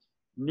positive,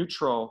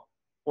 neutral,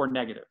 or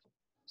negative.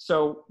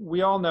 So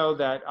we all know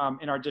that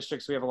in our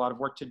districts, we have a lot of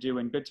work to do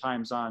in good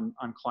times on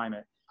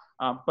climate.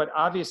 But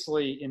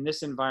obviously in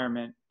this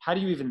environment, how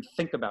do you even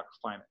think about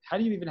climate? How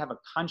do you even have a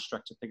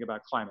construct to think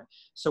about climate?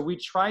 So we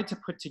tried to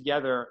put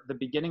together the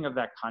beginning of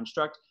that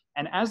construct.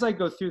 And as I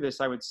go through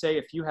this, I would say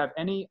if you have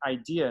any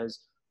ideas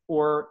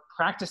or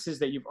practices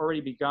that you've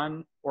already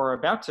begun or are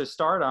about to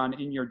start on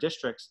in your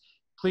districts,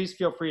 please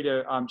feel free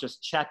to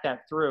just chat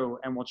that through,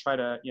 and we'll try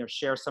to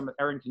share some.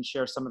 Erin can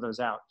share some of those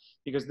out,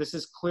 because this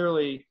is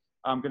clearly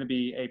going to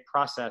be a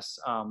process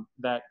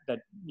that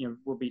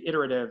will be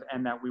iterative,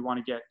 and that we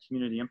want to get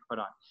community input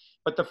on.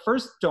 But the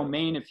first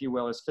domain, if you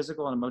will, is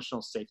physical and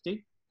emotional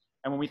safety.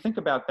 And when we think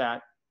about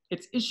that,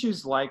 it's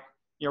issues like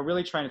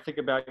really trying to think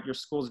about your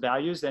school's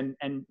values, and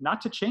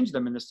not to change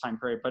them in this time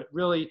period, but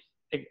really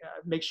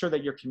make sure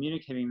that you're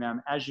communicating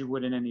them as you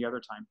would in any other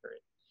time period.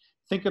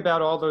 Think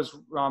about all those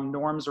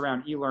norms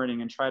around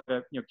e-learning, and try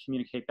to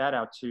communicate that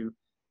out to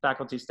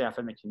faculty, staff,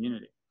 and the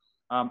community.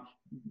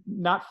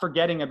 Not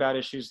forgetting about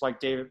issues like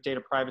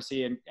data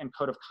privacy and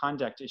code of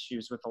conduct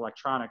issues with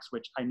electronics,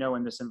 which I know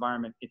in this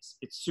environment, it's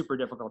super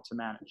difficult to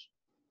manage.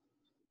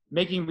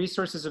 Making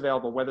resources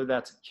available, whether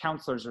that's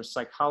counselors or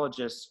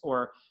psychologists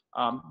or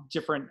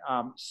different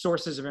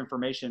sources of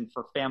information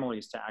for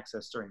families to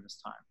access during this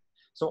time.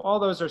 So all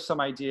those are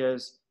some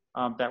ideas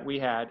that we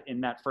had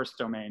in that first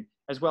domain,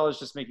 as well as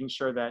just making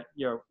sure that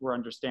we're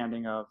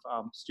understanding of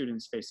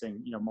students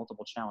facing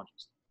multiple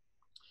challenges.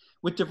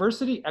 With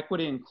diversity,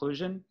 equity,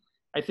 inclusion,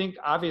 I think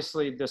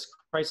obviously this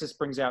crisis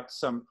brings out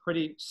some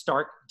pretty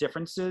stark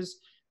differences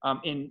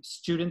in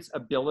students'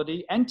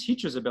 ability, and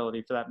teachers'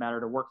 ability for that matter,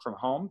 to work from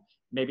home.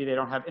 Maybe they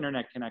don't have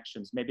internet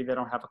connections, maybe they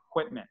don't have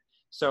equipment.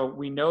 So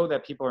we know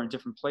that people are in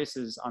different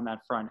places on that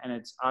front, and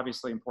it's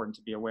obviously important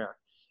to be aware.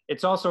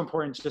 It's also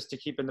important just to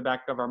keep in the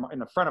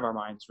front of our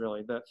minds,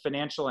 really, the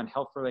financial and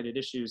health-related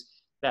issues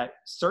that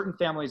certain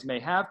families may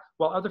have,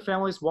 while other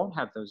families won't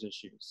have those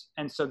issues.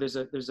 And so there's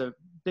a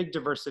big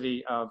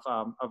diversity of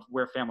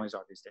where families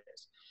are these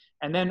days.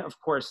 And then, of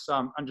course,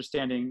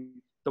 understanding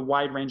the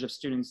wide range of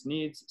students'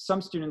 needs.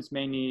 Some students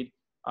may need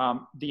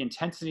the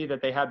intensity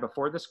that they had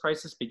before this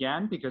crisis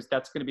began, because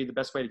that's going to be the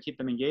best way to keep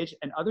them engaged.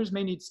 And others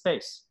may need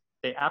space.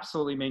 They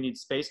absolutely may need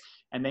space,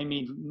 and they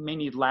may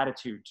need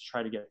latitude to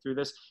try to get through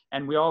this.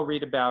 And we all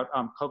read about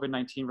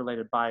COVID-19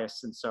 related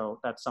bias. And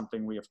so that's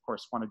something we, of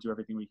course, want to do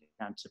everything we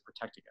can to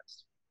protect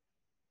against.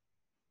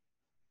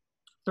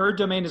 Third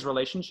domain is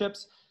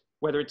relationships,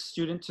 whether it's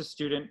student to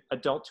student,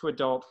 adult to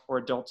adult, or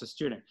adult to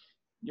student.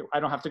 I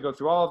don't have to go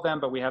through all of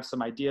them, but we have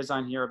some ideas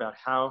on here about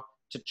how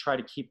to try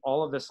to keep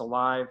all of this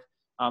alive.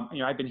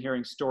 I've been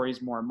hearing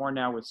stories more and more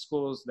now with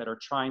schools that are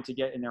trying to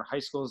get in their high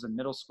schools and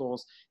middle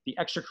schools the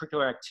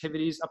extracurricular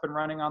activities up and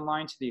running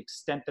online to the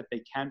extent that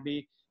they can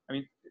be. I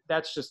mean,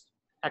 that's just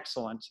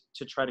excellent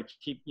to try to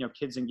keep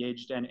kids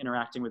engaged and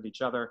interacting with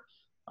each other.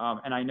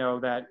 And I know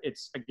that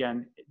it's,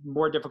 again,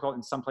 more difficult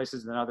in some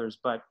places than others,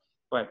 but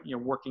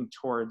working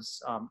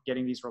towards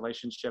getting these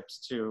relationships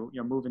to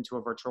move into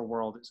a virtual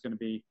world is going to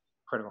be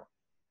critical.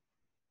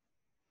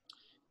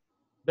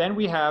 Then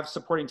we have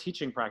supporting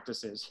teaching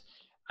practices.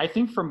 I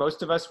think for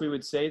most of us, we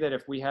would say that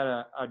if we had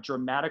a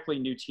dramatically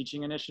new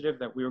teaching initiative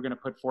that we were going to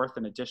put forth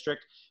in a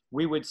district,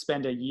 we would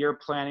spend a year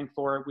planning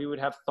for it. We would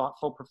have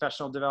thoughtful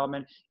professional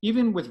development.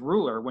 Even with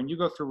Ruler, when you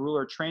go through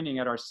Ruler training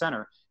at our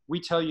center, we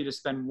tell you to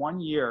spend 1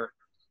 year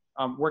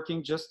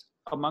working just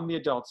among the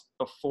adults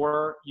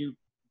before you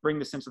bring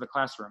this into the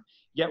classroom.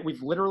 Yet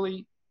we've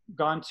literally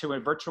gone to a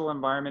virtual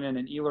environment and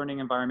an e-learning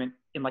environment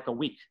in like a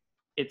week.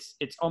 It's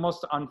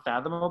almost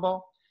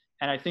unfathomable.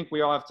 And I think we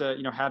all have to,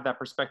 have that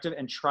perspective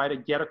and try to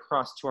get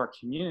across to our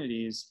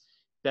communities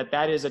that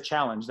that is a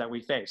challenge that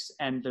we face.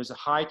 And there's a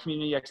high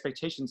community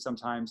expectation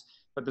sometimes,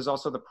 but there's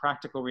also the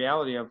practical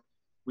reality of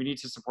we need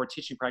to support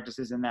teaching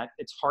practices, and that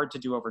it's hard to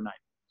do overnight.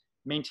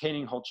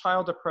 Maintaining whole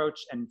child approach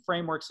and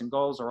frameworks and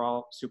goals are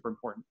all super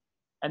important.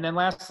 And then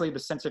lastly, the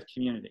sense of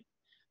community.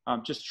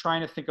 Just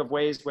trying to think of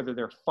ways, whether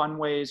they're fun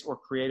ways or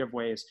creative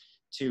ways,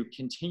 to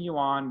continue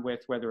on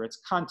with whether it's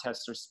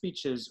contests or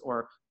speeches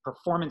or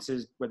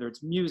performances, whether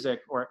it's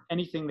music or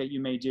anything that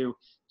you may do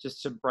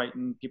just to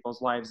brighten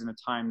people's lives in a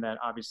time that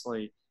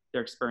obviously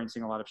they're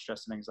experiencing a lot of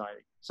stress and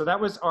anxiety. So that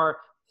was our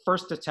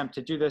first attempt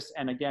to do this.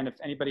 And again, if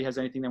anybody has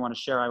anything they want to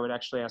share, I would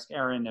actually ask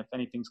Erin if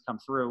anything's come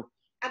through.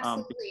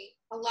 Absolutely.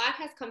 A lot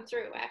has come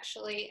through,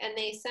 actually, and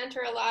they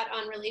center a lot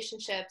on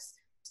relationships,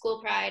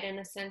 school pride, and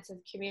a sense of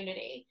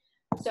community.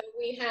 So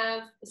we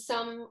have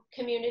some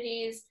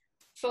communities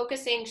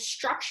focusing,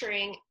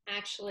 structuring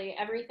actually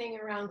everything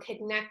around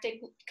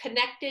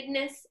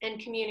connectedness and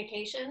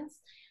communications.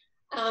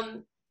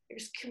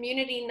 There's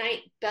community night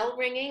bell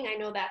ringing. I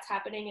know that's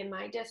happening in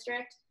my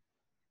district.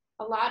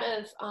 A lot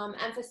of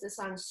emphasis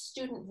on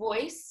student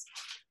voice.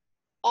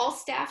 All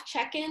staff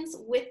check-ins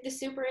with the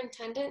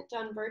superintendent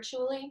done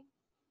virtually.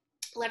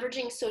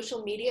 Leveraging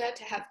social media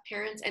to have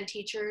parents and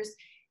teachers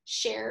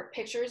share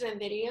pictures and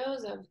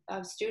videos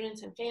of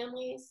students and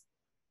families.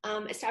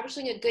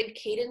 Establishing a good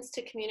cadence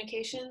to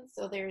communication,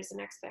 so there's an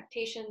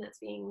expectation that's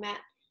being met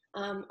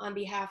on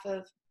behalf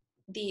of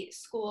the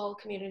school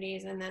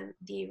communities and then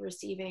the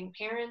receiving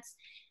parents.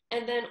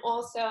 And then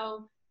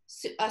also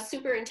a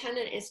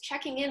superintendent is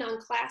checking in on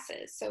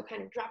classes, so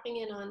kind of dropping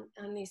in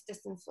on these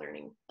distance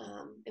learning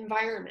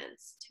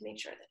environments to make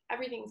sure that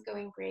everything's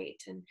going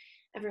great and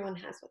everyone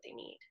has what they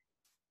need.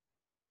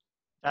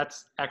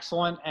 That's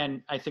excellent.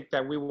 And I think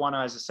that we want to,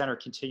 as a center,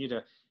 continue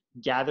to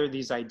gather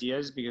these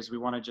ideas, because we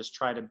want to just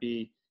try to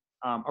be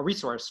a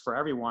resource for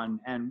everyone,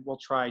 and we'll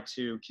try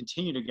to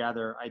continue to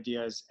gather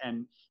ideas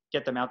and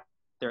get them out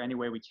there any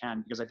way we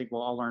can, because I think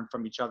we'll all learn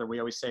from each other. We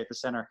always say at the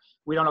center,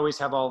 we don't always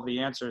have all the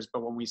answers,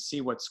 but when we see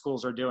what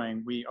schools are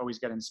doing, we always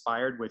get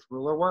inspired with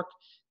ruler work.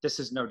 This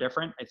is no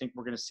different. I think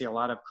we're going to see a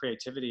lot of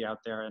creativity out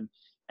there,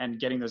 and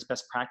getting those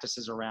best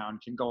practices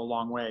around can go a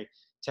long way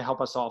to help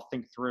us all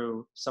think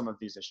through some of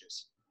these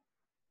issues.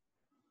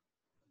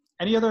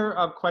 Any other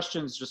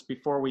questions just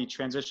before we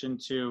transition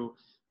to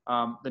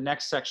the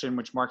next section,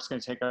 which Marc's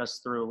going to take us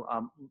through,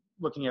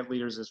 looking at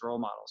leaders as role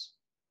models?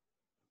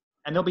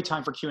 And there'll be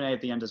time for Q&A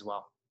at the end as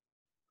well.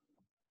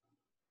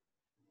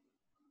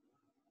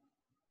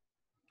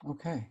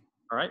 Okay.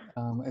 All right.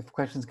 If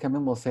questions come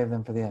in, we'll save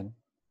them for the end.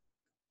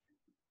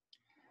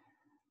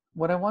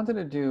 What I wanted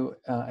to do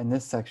in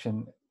this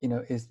section,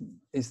 is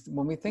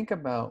when we think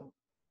about,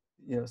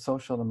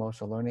 social and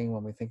emotional learning,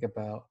 when we think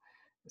about,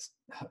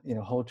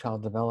 whole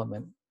child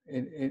development,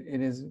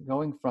 it is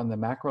going from the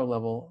macro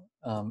level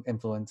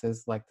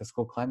influences like the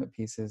school climate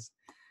pieces,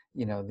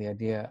 the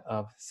idea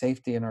of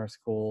safety in our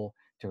school,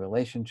 to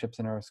relationships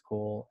in our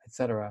school,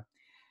 etc.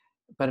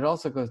 But it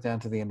also goes down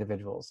to the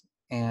individuals.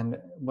 And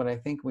what I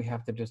think we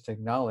have to just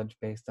acknowledge,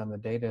 based on the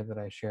data that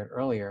I shared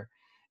earlier,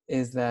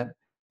 is that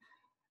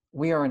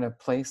we are in a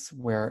place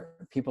where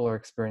people are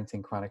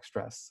experiencing chronic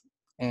stress.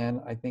 And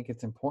I think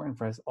it's important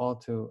for us all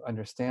to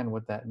understand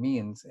what that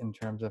means in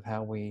terms of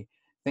how we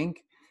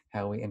think,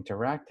 how we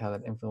interact, how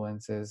that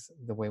influences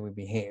the way we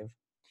behave.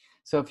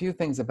 So a few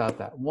things about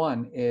that.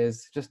 One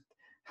is just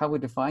how we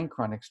define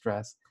chronic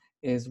stress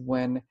is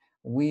when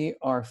we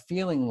are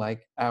feeling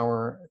like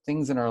our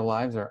things in our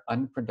lives are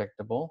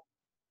unpredictable.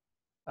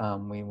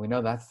 We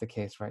know that's the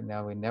case right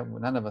now.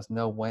 None of us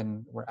know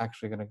when we're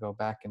actually going to go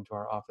back into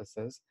our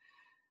offices.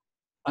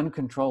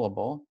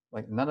 Uncontrollable,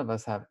 like none of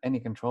us have any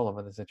control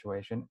over the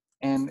situation.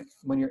 And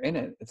when you're in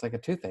it, it's like a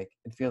toothache.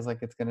 It feels like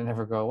it's going to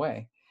never go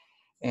away.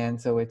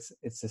 And so it's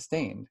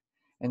sustained.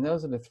 And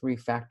those are the three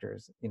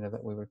factors,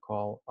 that we would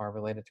call are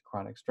related to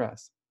chronic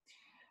stress.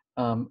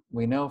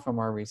 We know from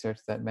our research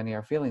that many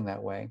are feeling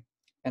that way.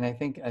 And I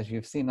think, as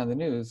you've seen on the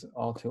news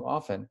all too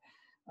often,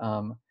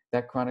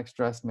 that chronic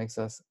stress makes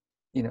us,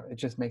 it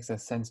just makes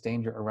us sense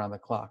danger around the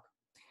clock.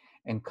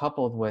 And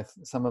coupled with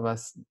some of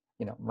us,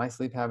 my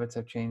sleep habits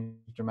have changed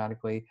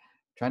dramatically,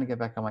 trying to get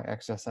back on my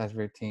exercise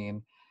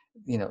routine,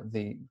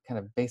 the kind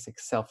of basic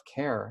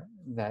self-care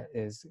that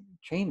is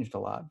changed a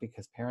lot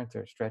because parents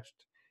are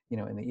stretched,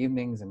 in the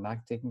evenings and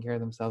not taking care of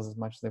themselves as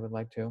much as they would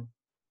like to.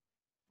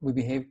 We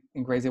behave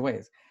in crazy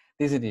ways.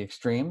 These are the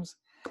extremes,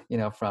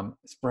 from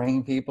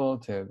spraying people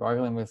to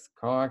gargling with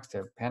Clorox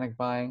to panic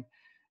buying,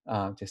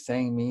 to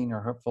saying mean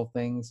or hurtful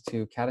things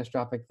to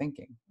catastrophic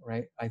thinking,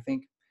 right? I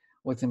think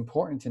what's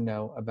important to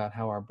know about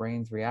how our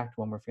brains react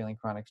when we're feeling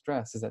chronic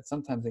stress is that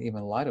sometimes they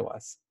even lie to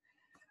us.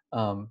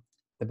 The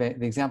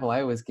example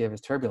I always give is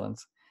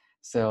turbulence.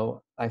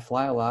 So I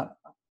fly a lot.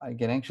 I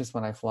get anxious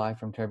when I fly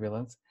from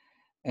turbulence.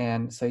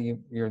 And so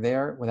you're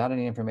there without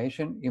any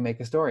information, you make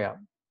a story up.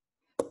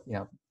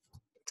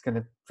 It's going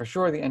to, for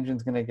sure, the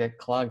engine's going to get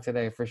clogged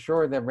today. For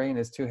sure, the rain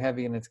is too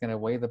heavy and it's going to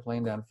weigh the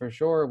plane down. For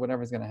sure,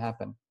 whatever's going to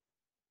happen.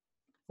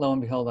 Lo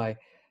and behold, I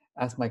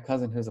asked my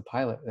cousin who's a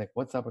pilot, like,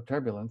 what's up with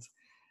turbulence?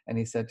 And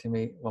he said to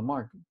me, well,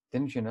 Mark,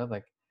 didn't you know,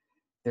 like,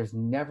 there's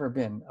never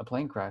been a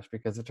plane crash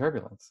because of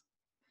turbulence?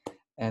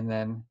 And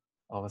then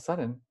all of a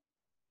sudden,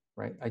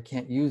 right, I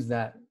can't use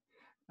that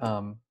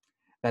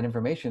that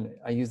information.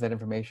 I use that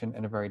information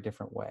in a very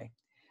different way.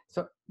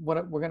 So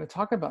what we're going to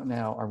talk about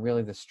now are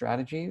really the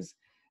strategies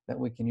that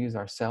we can use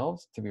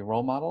ourselves to be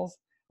role models,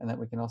 and that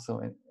we can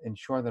also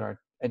ensure that our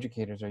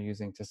educators are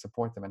using to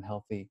support them in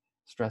healthy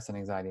stress and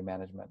anxiety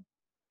management.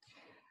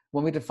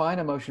 When we define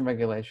emotion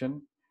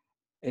regulation,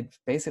 it's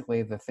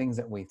basically the things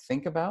that we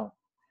think about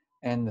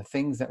and the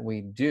things that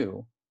we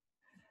do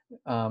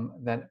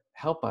that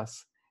help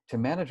us to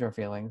manage our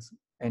feelings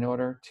in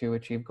order to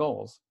achieve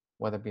goals,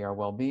 whether it be our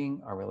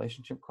well-being, our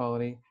relationship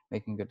quality,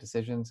 making good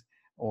decisions,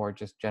 or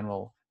just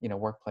general,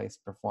 workplace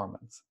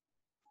performance.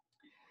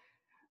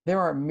 There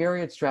are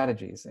myriad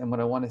strategies, and what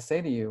I want to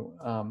say to you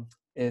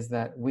is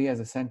that we as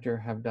a center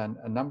have done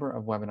a number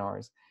of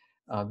webinars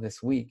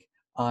this week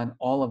on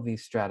all of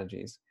these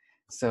strategies.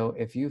 So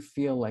if you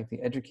feel like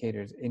the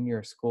educators in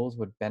your schools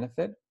would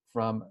benefit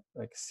from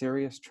like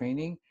serious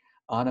training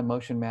on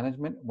emotion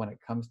management when it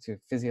comes to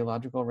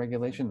physiological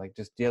regulation, like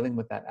just dealing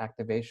with that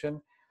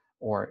activation,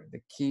 or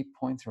the key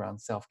points around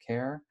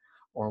self-care,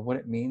 or what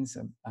it means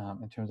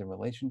in terms of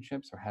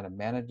relationships, or how to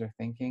manage their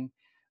thinking,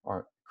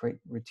 or create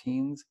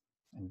routines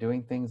and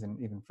doing things,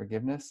 and even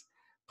forgiveness,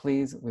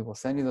 please, we will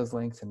send you those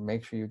links and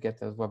make sure you get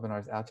those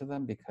webinars out to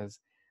them, because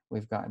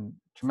we've gotten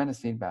tremendous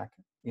feedback,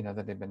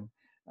 that they've been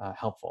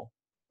helpful.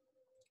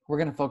 We're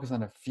going to focus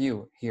on a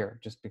few here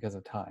just because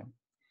of time.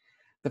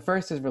 The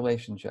first is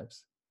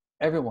relationships.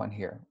 Everyone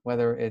here,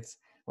 whether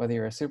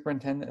you're a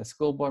superintendent, a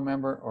school board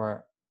member,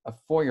 or a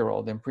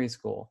 4-year-old in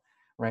preschool,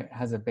 right,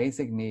 has a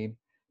basic need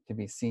to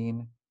be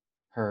seen,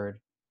 heard,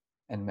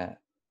 and met.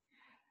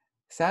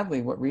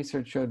 Sadly, what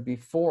research showed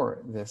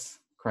before this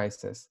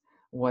crisis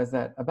was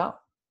that about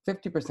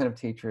 50% of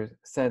teachers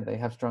said they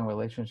have strong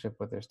relationship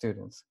with their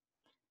students,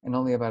 and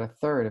only about a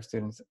third of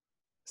students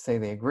say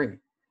they agree,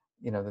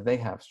 that they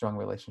have strong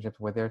relationships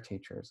with their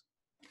teachers.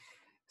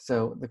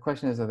 So the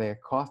question is, are they a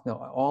cost? No,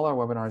 all our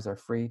webinars are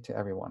free to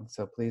everyone.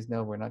 So please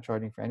know we're not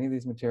charging for any of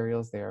these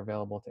materials. They are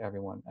available to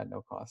everyone at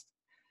no cost.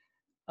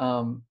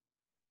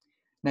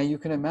 Now you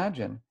can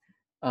imagine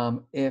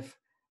if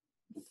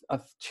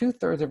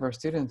 2/3 of our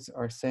students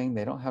are saying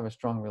they don't have a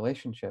strong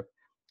relationship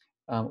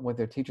with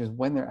their teachers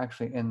when they're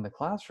actually in the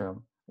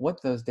classroom,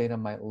 what those data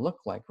might look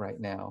like right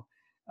now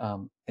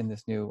in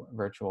this new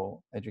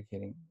virtual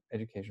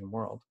education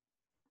world.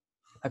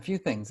 A few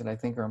things that I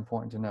think are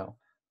important to know.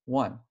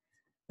 One,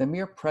 the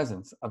mere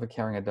presence of a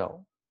caring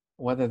adult,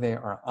 whether they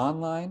are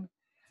online,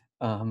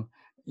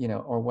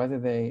 or whether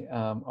they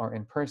are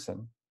in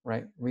person,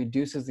 right,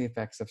 reduces the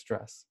effects of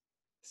stress.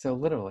 So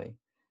literally,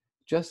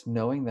 just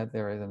knowing that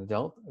there is an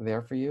adult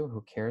there for you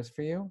who cares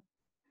for you.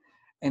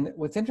 And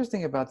what's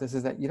interesting about this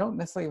is that you don't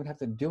necessarily even have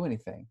to do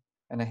anything.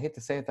 And I hate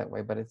to say it that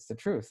way, but it's the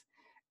truth.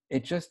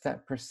 It's just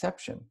that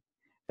perception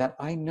that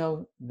I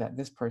know that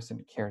this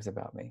person cares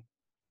about me.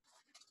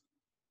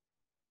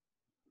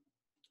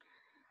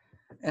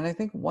 And I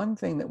think one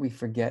thing that we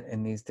forget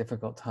in these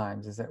difficult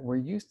times is that we're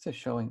used to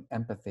showing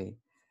empathy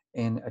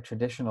in a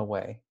traditional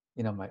way.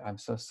 I'm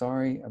so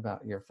sorry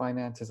about your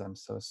finances. I'm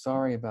so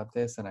sorry about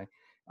this. And I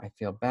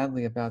feel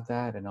badly about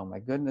that. And oh my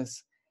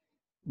goodness,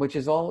 which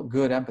is all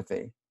good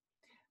empathy.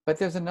 But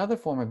there's another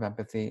form of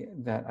empathy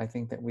that I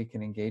think that we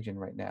can engage in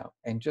right now,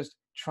 and just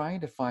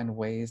trying to find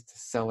ways to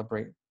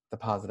celebrate the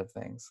positive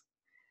things.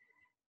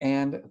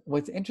 And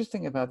what's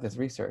interesting about this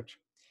research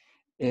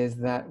is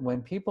that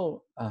when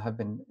people have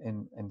been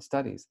in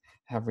studies,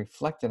 have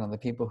reflected on the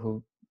people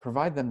who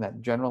provide them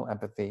that general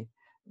empathy,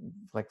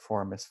 like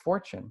for a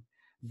misfortune,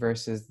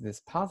 versus this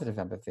positive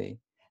empathy,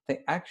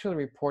 they actually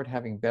report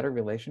having better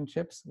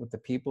relationships with the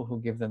people who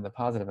give them the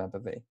positive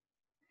empathy.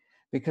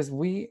 Because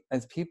we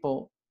as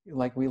people,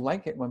 we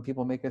like it when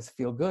people make us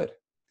feel good.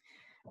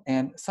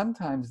 And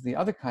sometimes the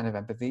other kind of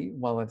empathy,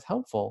 while it's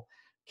helpful,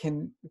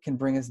 can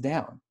bring us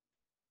down.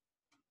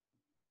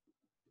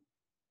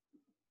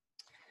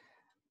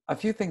 A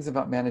few things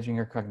about managing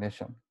your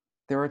cognition.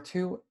 There are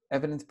 2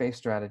 evidence-based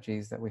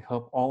strategies that we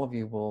hope all of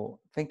you will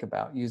think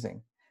about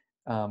using.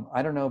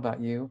 I don't know about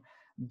you,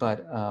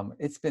 but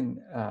it's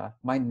been,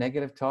 my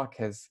negative talk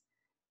has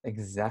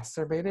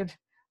exacerbated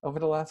over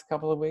the last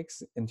couple of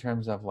weeks in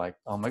terms of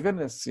oh my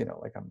goodness,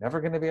 I'm never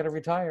going to be able to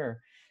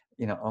retire.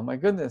 Oh my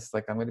goodness,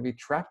 I'm going to be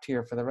trapped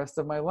here for the rest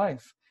of my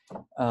life.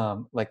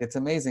 It's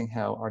amazing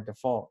how our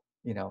default,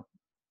 and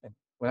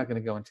we're not going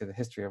to go into the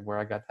history of where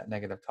I got that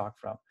negative talk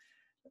from.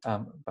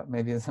 But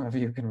maybe some of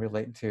you can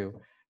relate to,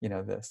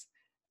 this.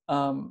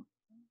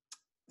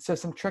 So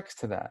some tricks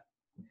to that.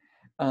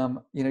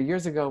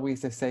 Years ago, we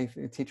used to say,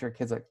 teach our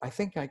kids, I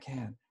think I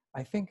can,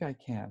 I think I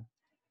can.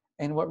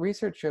 And what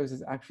research shows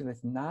is actually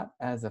that's not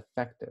as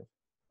effective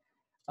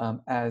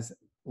as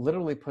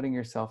literally putting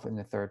yourself in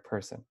the third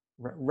person,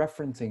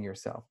 referencing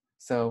yourself.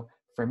 So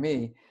for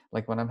me,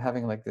 when I'm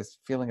having this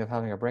feeling of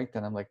having a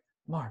breakdown, I'm like,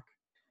 Marc,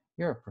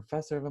 you're a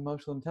professor of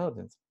emotional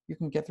intelligence. You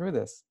can get through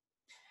this.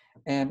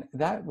 And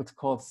that, what's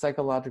called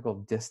psychological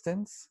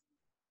distance,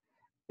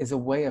 is a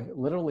way of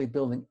literally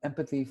building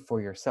empathy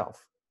for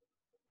yourself.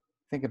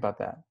 Think about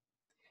that.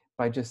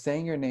 By just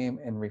saying your name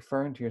and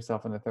referring to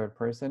yourself in the third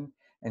person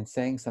and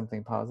saying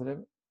something positive,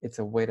 it's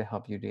a way to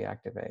help you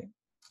deactivate.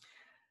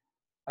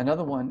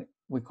 Another one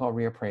we call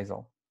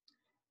reappraisal.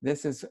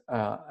 This is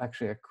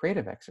actually a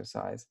creative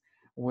exercise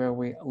where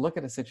we look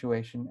at a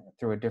situation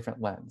through a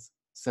different lens.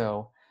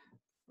 So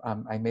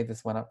I made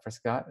this one up for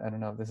Scott. I don't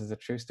know if this is a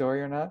true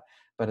story or not,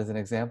 but as an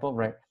example,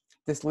 right?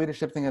 This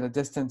leadership thing at a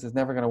distance is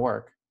never going to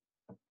work.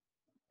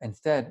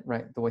 Instead,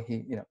 right, the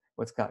way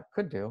what Scott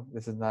could do,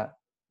 this is not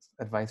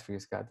advice for you,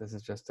 Scott, this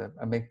is just a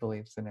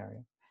make-believe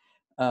scenario,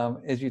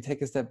 is you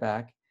take a step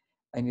back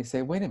and you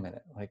say, wait a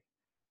minute,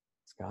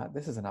 Scott,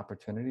 this is an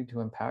opportunity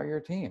to empower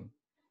your team.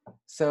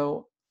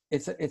 So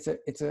it's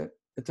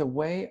a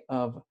way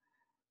of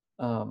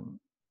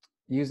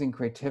using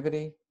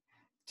creativity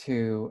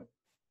to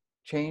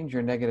change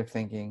your negative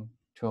thinking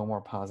to a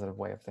more positive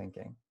way of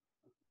thinking.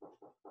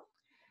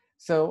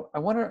 So I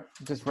want to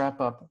just wrap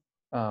up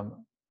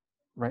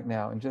right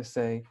now and just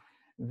say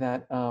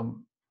that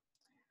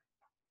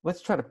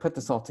let's try to put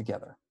this all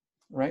together,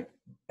 right?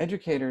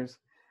 Educators,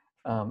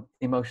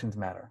 emotions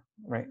matter,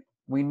 right?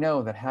 We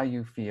know that how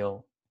you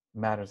feel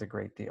matters a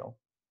great deal,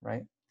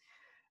 right?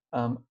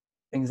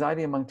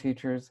 Anxiety among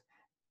teachers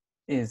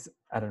is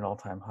at an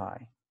all-time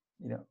high.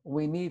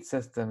 We need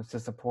systems to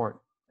support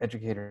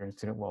educator and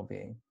student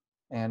well-being.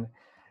 And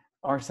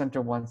our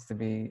center wants to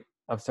be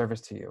of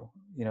service to you.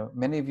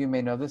 Many of you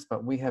may know this,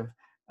 but we have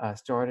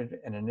started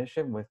an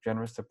initiative with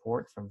generous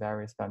support from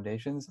various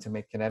foundations to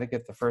make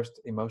Connecticut the first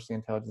emotionally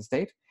intelligent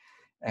state,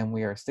 and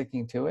we are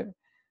sticking to it.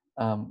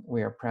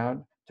 We are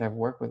proud to have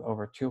worked with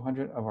over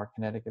 200 of our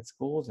Connecticut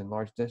schools in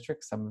large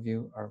districts. Some of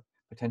you are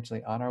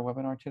potentially on our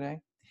webinar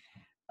today.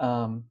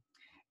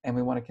 and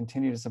we want to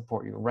continue to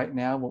support you. Right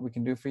now, what we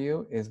can do for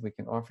you is we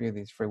can offer you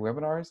these free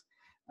webinars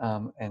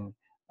and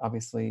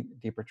obviously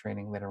deeper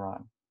training later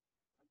on.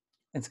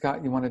 And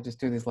Scott, you want to just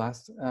do these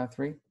last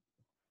three?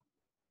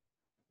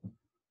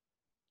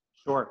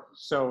 Sure.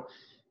 So,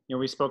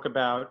 we spoke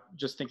about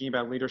just thinking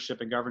about leadership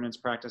and governance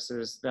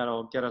practices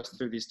that'll get us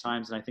through these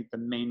times. And I think the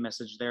main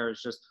message there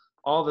is just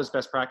all those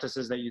best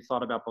practices that you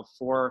thought about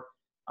before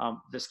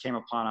this came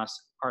upon us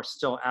are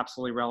still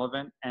absolutely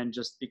relevant. And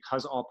just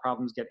because all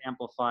problems get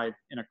amplified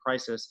in a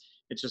crisis,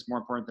 it's just more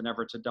important than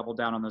ever to double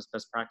down on those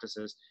best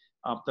practices.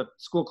 The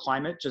school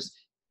climate,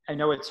 I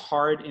know it's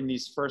hard in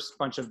these first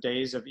bunch of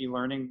days of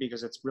e-learning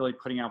because it's really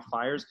putting out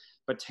fires,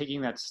 but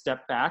taking that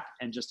step back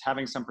and just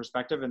having some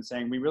perspective and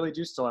saying, we really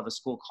do still have a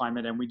school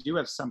climate and we do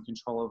have some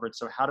control over it.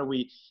 So how do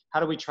we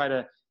try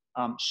to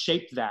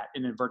shape that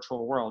in a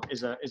virtual world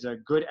is a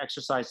good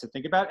exercise to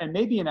think about, and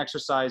maybe an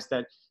exercise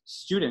that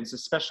students,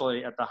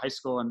 especially at the high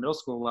school and middle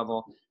school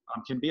level,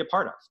 can be a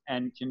part of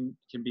and can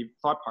be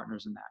thought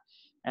partners in that.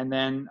 And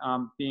then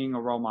being a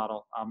role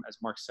model, as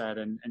Marc said,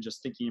 and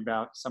just thinking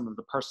about some of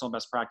the personal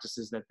best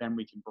practices that then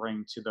we can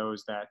bring to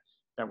those that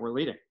we're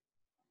leading.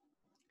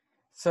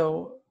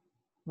 So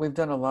we've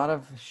done a lot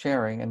of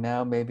sharing, and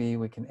now maybe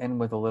we can end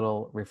with a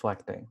little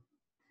reflecting.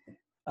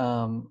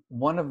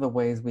 One of the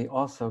ways we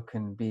also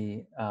can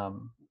be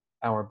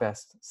our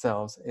best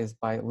selves is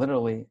by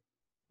literally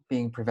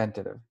being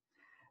preventative,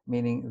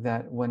 meaning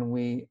that when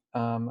we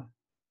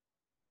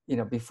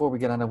before we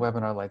get on a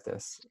webinar like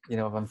this, if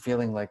I'm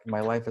feeling like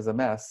my life is a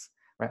mess,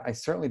 right, I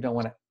certainly don't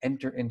want to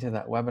enter into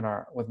that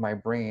webinar with my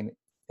brain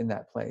in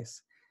that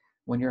place.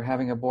 When you're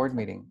having a board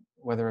meeting,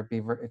 whether it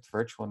be it's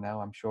virtual now,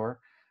 I'm sure,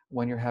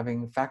 when you're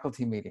having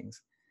faculty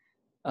meetings,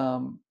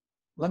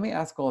 let me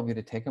ask all of you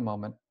to take a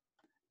moment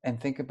and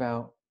think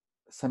about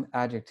some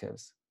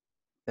adjectives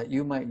that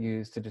you might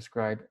use to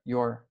describe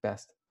your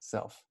best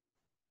self.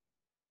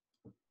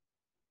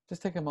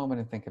 Just take a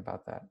moment and think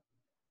about that.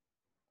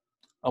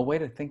 A way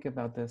to think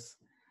about this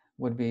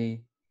would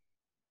be,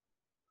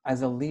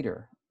 as a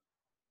leader,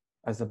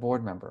 as a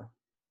board member,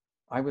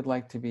 I would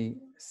like to be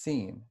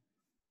seen.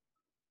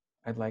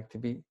 I'd like to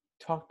be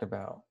talked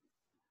about.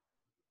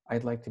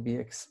 I'd like to be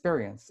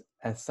experienced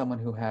as someone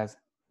who has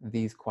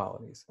these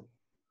qualities.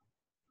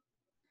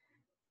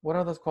 What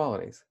are those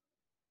qualities?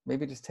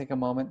 Maybe just take a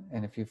moment,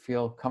 and if you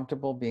feel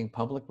comfortable being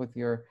public with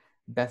your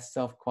best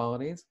self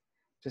qualities,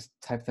 just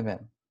type them in.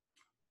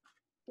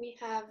 We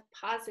have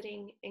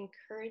positing,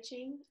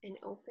 encouraging, and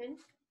open.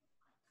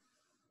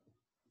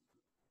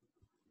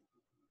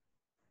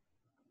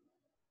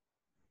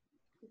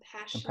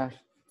 Compassionate.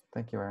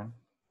 Thank you, Erin.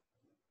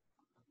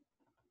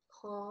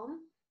 Calm,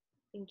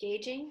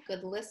 engaging,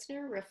 good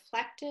listener,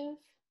 reflective,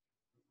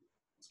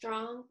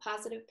 strong,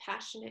 positive,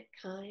 passionate,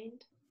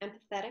 kind,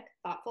 empathetic,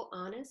 thoughtful,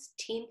 honest,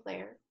 team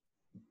player,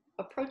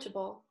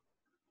 approachable,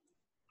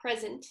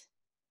 present,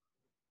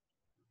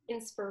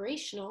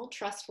 inspirational,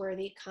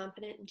 trustworthy,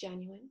 competent,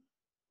 genuine,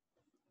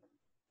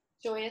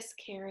 joyous,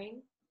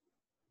 caring,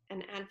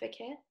 an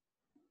advocate,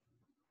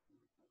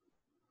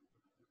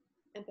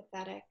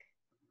 empathetic,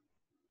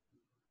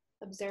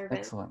 observant.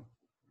 Excellent.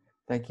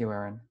 Thank you,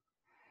 Erin.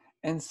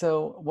 And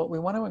so what we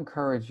want to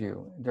encourage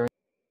you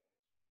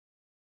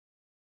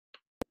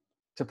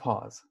to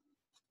pause.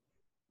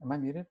 Am I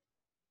muted?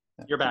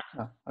 No. You're back.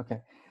 Oh,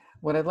 okay.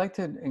 What I'd like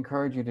to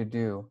encourage you to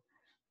do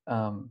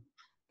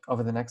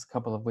over the next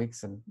couple of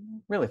weeks, and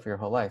really for your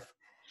whole life,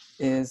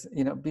 is,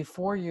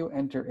 before you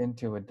enter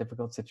into a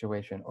difficult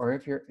situation, or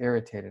if you're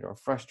irritated or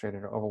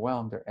frustrated or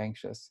overwhelmed or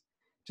anxious,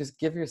 just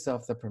give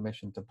yourself the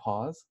permission to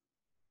pause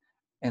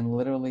and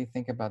literally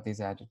think about these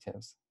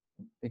adjectives.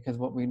 Because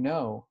what we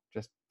know,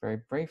 just very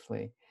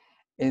briefly,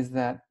 is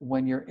that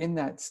when you're in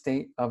that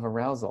state of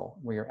arousal,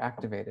 where you're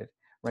activated,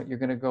 right, you're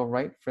going to go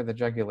right for the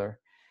jugular.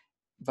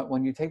 But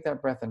when you take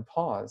that breath and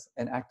pause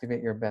and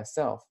activate your best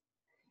self,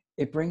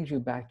 it brings you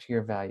back to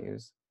your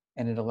values,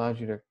 and it allows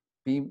you to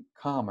be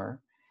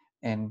calmer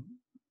and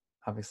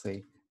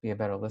obviously be a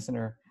better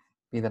listener,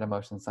 be that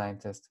emotion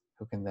scientist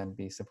who can then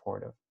be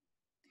supportive.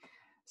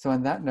 So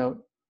on that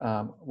note,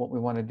 what we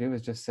want to do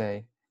is just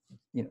say,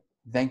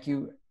 thank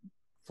you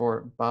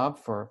for Bob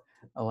for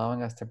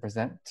allowing us to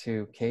present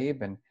to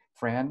Cabe and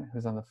Fran,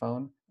 who's on the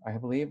phone, I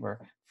believe, or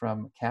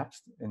from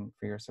CAPS, and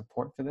for your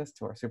support for this,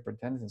 to our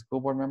superintendents and school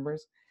board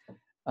members.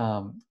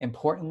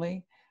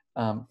 Importantly,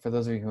 for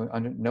those of you who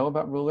know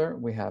about Ruler,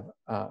 we have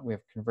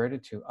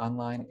converted to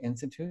online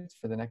institutes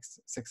for the next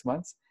 6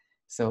 months.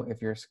 So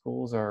if your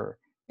schools are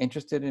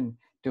interested in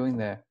doing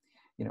the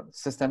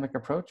systemic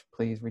approach,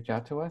 please reach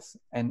out to us.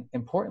 And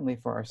importantly,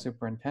 for our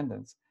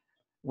superintendents,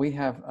 we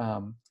have,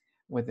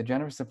 with the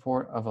generous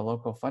support of a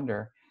local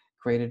funder,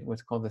 created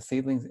what's called the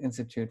Seedlings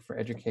Institute for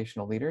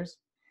Educational Leaders.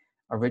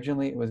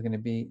 Originally, it was going to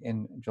be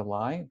in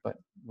July, but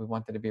we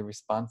wanted to be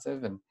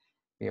responsive and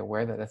be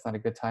aware that that's not a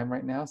good time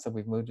right now. So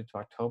we've moved it to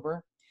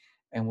October,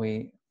 and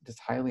we just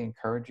highly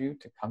encourage you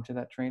to come to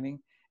that training.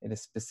 It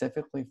is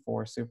specifically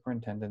for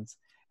superintendents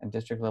and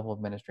district level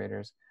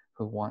administrators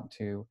who want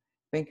to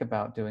think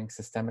about doing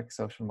systemic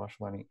social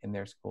emotional learning in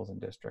their schools and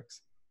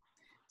districts.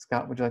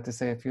 Scott, would you like to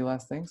say a few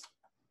last things?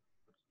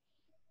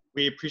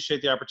 We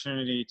appreciate the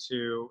opportunity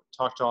to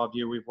talk to all of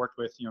you. We've worked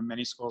with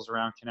many schools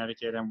around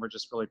Connecticut, and we're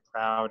just really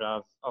proud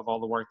of all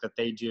the work that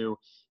they do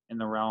in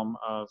the realm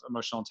of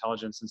emotional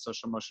intelligence and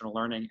social emotional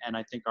learning. And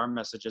I think our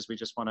message is we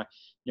just want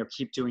to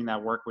keep doing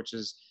that work, which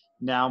is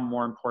now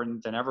more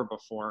important than ever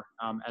before,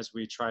 as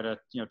we try to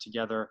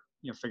together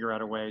figure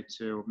out a way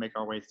to make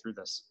our way through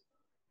this.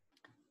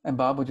 And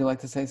Bob, would you like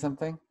to say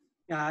something?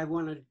 Yeah, I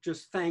want to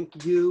just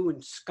thank you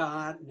and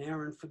Scott and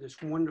Aaron for this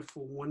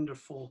wonderful,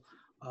 wonderful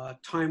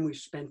time we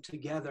spent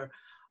together.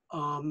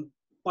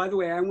 By the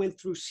way, I went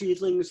through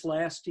Seedlings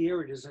last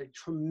year. It is a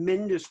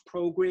tremendous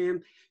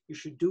program. You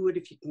should do it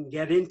if you can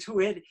get into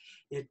it.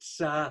 It's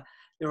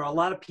there are a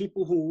lot of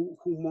people who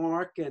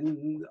Marc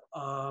and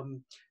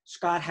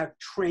Scott have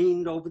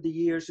trained over the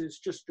years. It's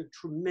just a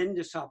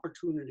tremendous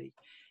opportunity.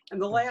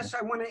 And the last,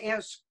 I want to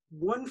ask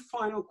one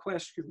final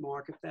question,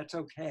 Marc, if that's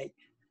okay.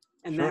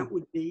 And Sure. that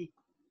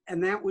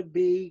would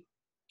be,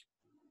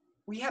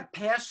 we have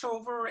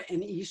Passover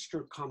and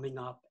Easter coming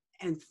up.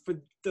 And for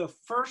the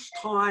first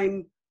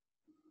time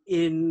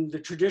in the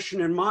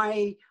tradition in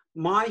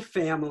my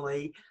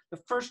family, the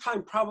first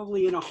time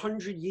probably in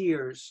 100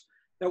 years,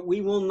 that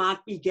we will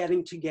not be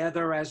getting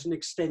together as an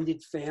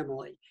extended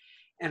family.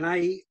 And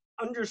I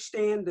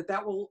understand that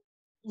that will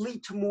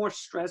lead to more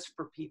stress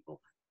for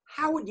people.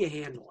 How would you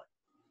handle it?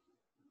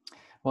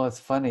 Well, it's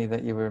funny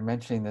that you were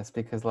mentioning this,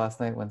 because last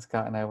night when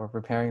Scott and I were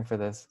preparing for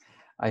this,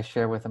 I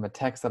shared with him a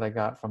text that I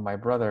got from my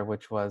brother,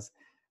 which was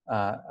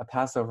a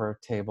Passover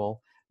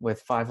table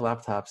with 5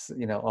 laptops,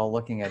 all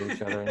looking at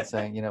each other and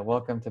saying,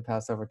 welcome to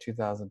Passover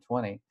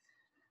 2020.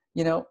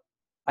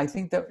 I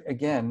think that,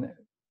 again,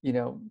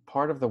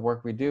 part of the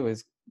work we do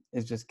is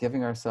just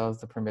giving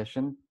ourselves the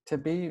permission to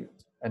be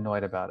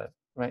annoyed about it,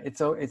 right?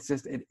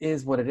 It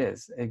is what it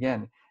is.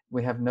 Again,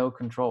 we have no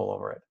control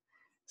over it.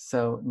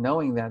 So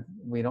knowing that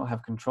we don't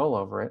have control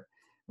over it,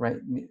 right,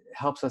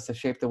 helps us to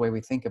shape the way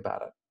we think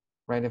about it,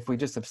 right? If we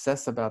just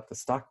obsess about the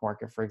stock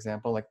market, for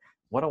example, like,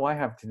 what do I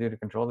have to do to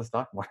control the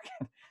stock market?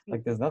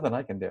 Like, there's nothing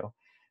I can do.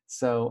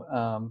 So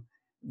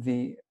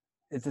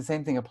it's the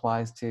same thing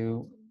applies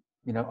to,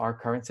 our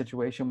current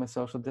situation with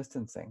social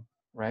distancing,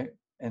 right?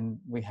 And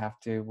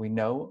we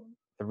know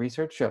the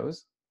research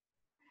shows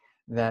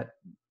that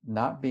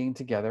not being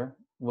together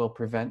will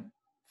prevent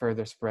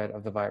further spread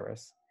of the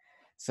virus.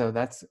 So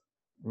that's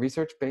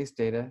research-based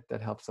data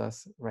that helps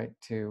us, right,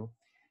 to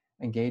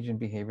engage in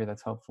behavior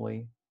that's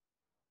hopefully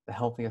the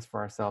healthiest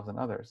for ourselves and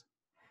others.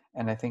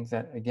 And I think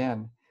that,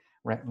 again,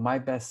 right, my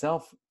best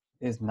self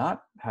is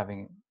not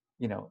having,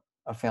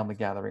 a family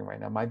gathering right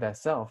now. My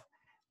best self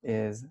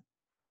is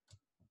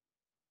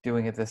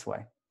doing it this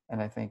way.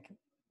 And I think,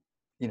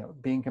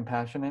 being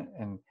compassionate,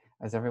 and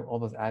as all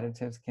those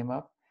additives came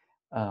up,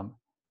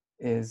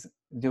 is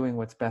doing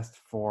what's best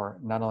for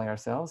not only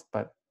ourselves,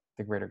 but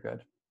the greater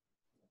good.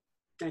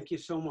 Thank you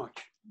so much.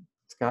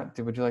 Scott,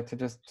 would you like to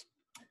just...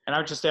 And I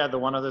would just add the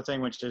one other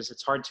thing, which is,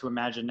 it's hard to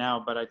imagine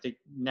now, but I think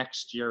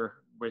next year,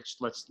 which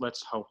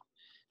let's hope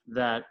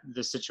that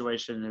this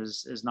situation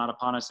is not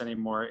upon us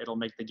anymore, it'll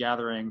make the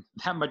gathering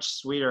that much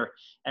sweeter,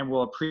 and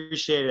we'll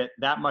appreciate it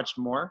that much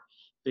more,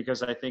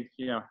 because I think,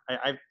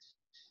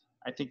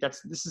 I think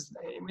this is,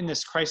 in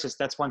this crisis,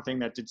 that's one thing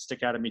that did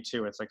stick out at me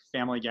too. It's like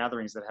family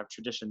gatherings that have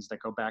traditions that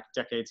go back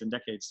decades and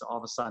decades, to all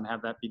of a sudden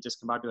have that be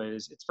discombobulated.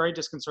 It's very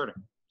disconcerting.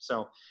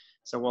 So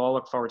we'll all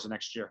look forward to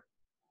next year.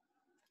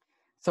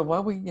 So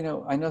while we,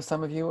 I know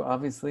some of you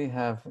obviously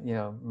have,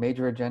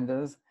 major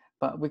agendas,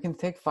 but we can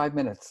take 5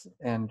 minutes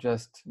and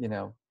just,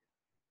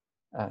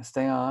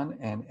 stay on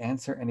and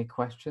answer any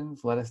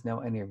questions. Let us know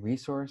any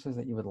resources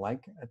that you would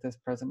like at this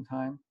present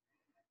time.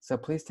 So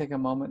please take a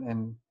moment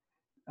and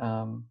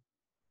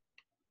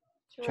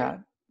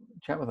Sure.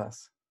 chat with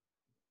us.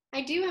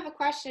 I do have a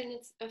question.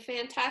 It's a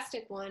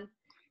fantastic one.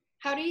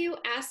 How do you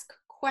ask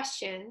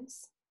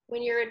questions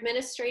when your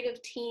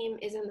administrative team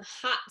is in the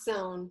hot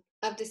zone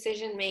of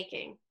decision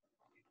making?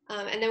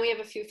 And then we have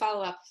a few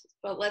follow-ups,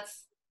 but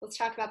let's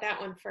talk about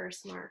that one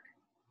first, Marc.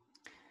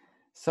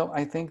 So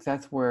I think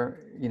that's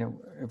where,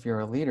 if you're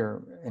a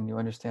leader and you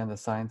understand the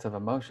science of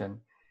emotion,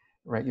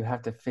 right, you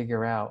have to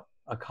figure out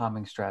a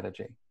calming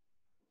strategy,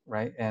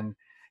 right? And,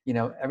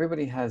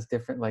 everybody has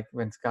different, like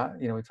when Scott,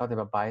 we talked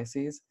about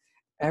biases.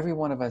 Every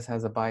one of us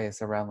has a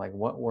bias around like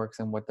what works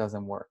and what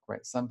doesn't work,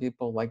 right? Some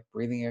people like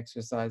breathing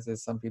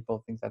exercises. Some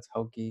people think that's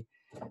hokey.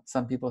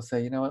 Some people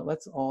say, what,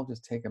 let's all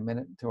just take a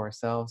minute to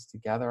ourselves, to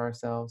gather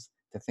ourselves,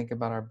 to think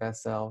about our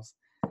best selves.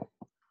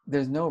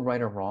 There's no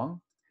right or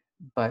wrong,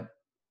 but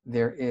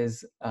there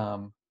is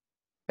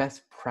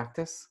best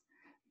practice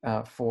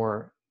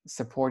for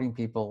supporting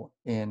people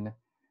in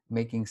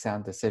making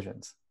sound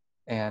decisions.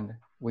 And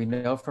we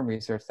know from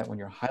research that when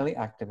you're highly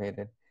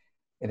activated,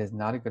 it is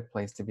not a good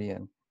place to be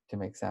in to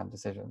make sound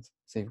decisions.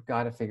 So you've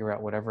got to figure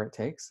out whatever it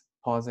takes,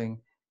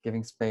 pausing,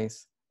 giving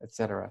space,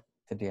 etc.,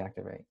 to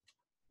deactivate.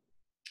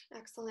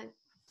 Excellent.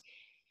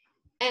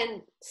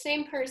 And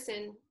same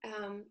person,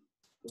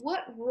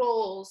 what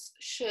roles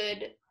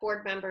should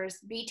board members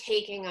be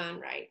taking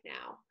on right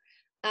now?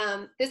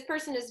 This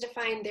person has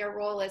defined their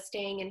role as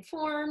staying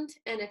informed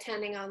and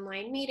attending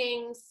online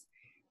meetings,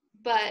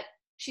 but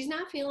she's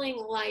not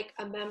feeling like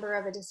a member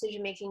of a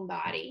decision-making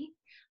body,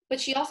 but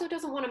she also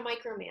doesn't want to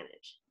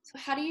micromanage. So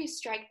how do you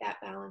strike that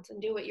balance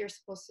and do what you're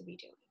supposed to be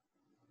doing?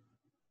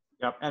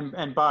 Yep,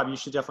 and Bob, you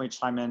should definitely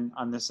chime in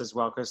on this as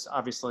well, because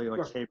obviously,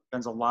 like, Sure. Kate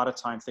spends a lot of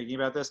time thinking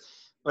about this.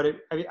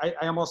 But I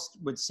almost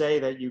would say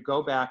that you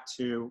go back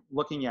to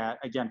looking at,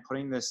 again,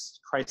 putting this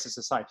crisis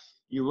aside,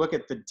 you look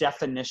at the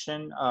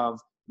definition of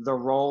the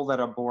role that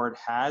a board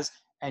has,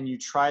 and you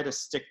try to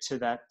stick to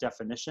that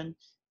definition.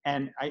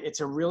 And it's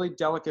a really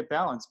delicate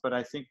balance, but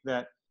I think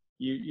that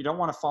you don't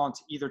want to fall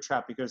into either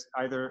trap, because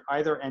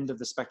either end of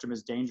the spectrum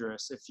is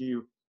dangerous. If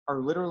you are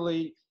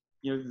literally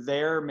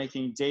they're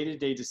making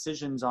day-to-day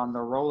decisions on the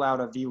rollout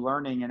of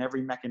e-learning and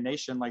every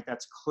machination, like,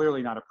 that's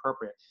clearly not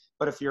appropriate.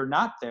 But if you're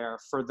not there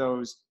for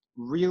those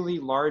really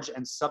large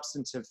and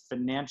substantive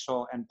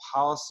financial and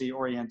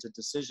policy-oriented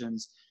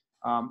decisions,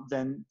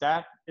 then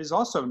that is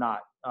also not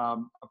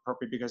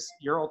appropriate, because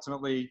you're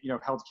ultimately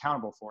held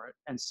accountable for it.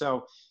 And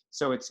so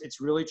it's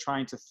really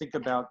trying to think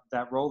about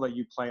that role that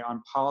you play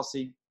on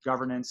policy,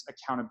 governance,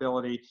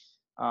 accountability,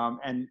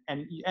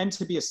 and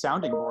to be a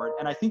sounding board.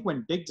 And I think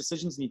when big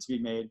decisions need to be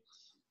made,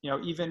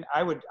 even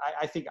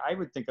I think I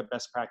would think of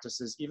best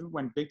practices, even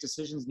when big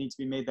decisions need to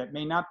be made that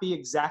may not be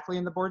exactly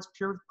in the board's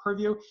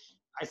purview.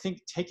 I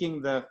think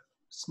taking the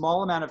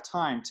small amount of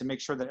time to make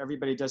sure that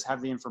everybody does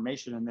have the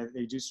information and that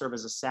they do serve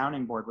as a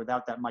sounding board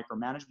without that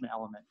micromanagement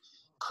element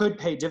could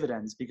pay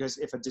dividends. Because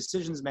if a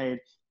decision's made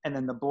and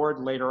then the board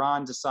later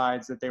on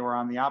decides that they were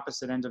on the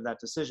opposite end of that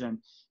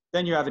decision,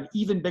 then you have an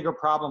even bigger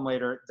problem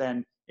later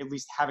than at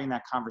least having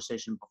that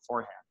conversation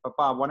beforehand. But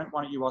Bob, why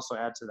don't you also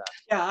add to that?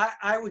 Yeah,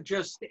 I would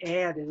just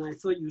add, and I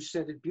thought you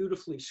said it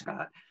beautifully,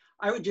 Scott.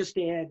 I would just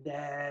add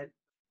that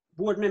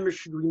board members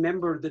should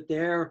remember that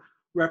they're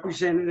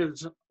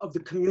representatives of the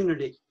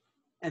community,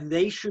 and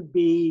they should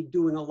be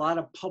doing a lot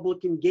of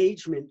public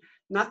engagement.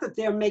 Not that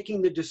they're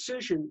making the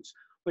decisions,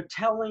 but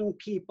telling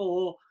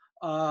people,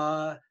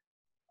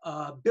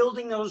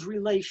 building those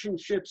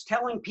relationships,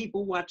 telling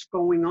people what's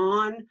going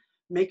on,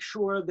 make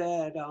sure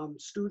that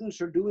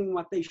students are doing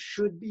what they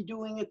should be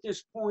doing at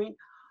this point.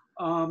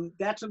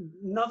 That's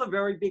another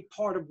very big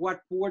part of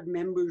what board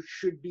members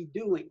should be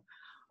doing.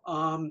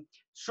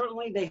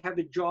 Certainly they have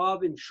a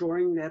job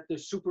ensuring that the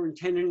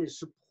superintendent is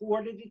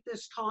supported at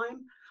this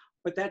time,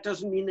 but that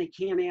doesn't mean they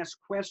can't ask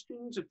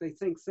questions if they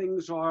think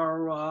things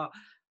are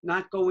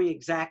not going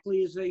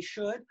exactly as they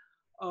should.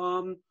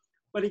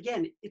 But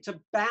again, it's a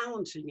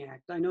balancing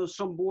act. I know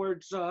some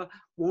boards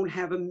won't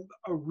have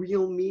a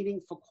real meeting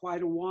for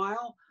quite a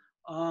while.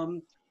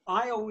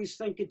 I always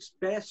think it's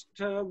best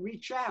to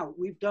reach out.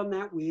 We've done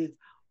that with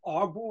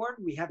our board.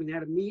 We haven't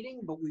had a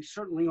meeting, but we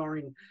certainly are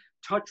in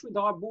touch with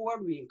our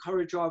board. We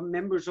encourage our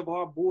members of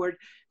our board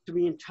to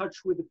be in touch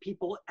with the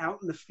people out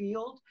in the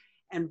field,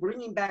 and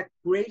bringing back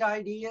great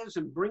ideas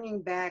and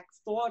bringing back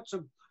thoughts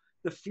of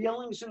the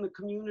feelings in the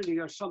community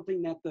are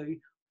something that the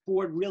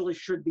board really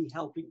should be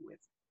helping with.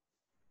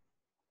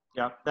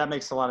 Yeah, that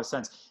makes a lot of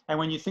sense. And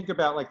when you think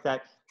about, like,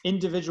 that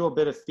individual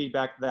bit of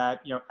feedback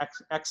that,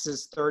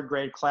 X's third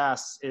grade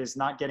class is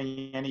not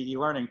getting any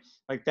e-learning,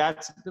 like,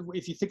 that's,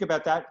 if you think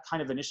about that kind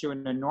of an issue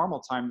in a normal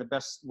time, the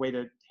best way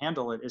to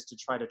handle it is to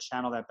try to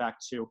channel that back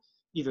to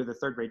either the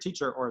third grade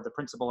teacher or the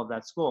principal of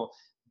that school.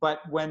 But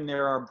when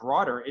there are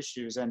broader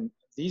issues, and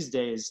these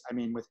days, I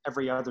mean, with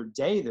every other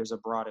day, there's a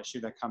broad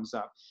issue that comes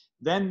up,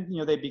 then,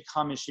 they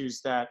become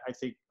issues that I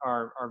think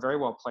are very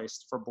well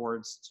placed for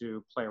boards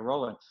to play a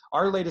role in.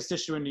 Our latest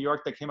issue in New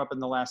York that came up in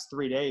the last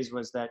 3 days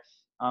was that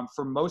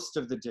for most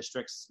of the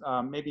districts,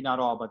 maybe not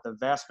all, but the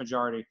vast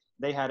majority,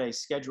 they had a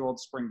scheduled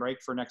spring break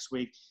for next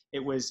week.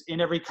 It was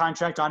in every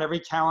contract, on every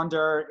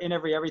calendar, in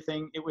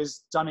everything. It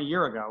was done a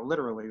year ago,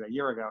 literally a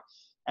year ago.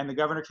 And the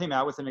governor came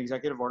out with an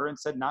executive order and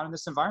said, not in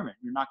this environment.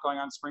 You're not going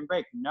on spring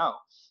break. No.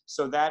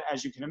 So that,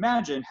 as you can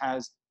imagine,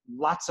 has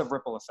lots of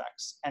ripple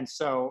effects. And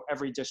so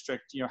every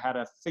district, had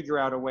to figure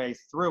out a way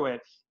through it.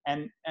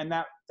 And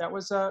that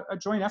was a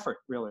joint effort,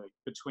 really,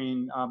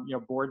 between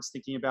boards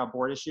thinking about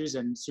board issues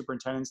and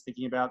superintendents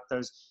thinking about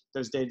those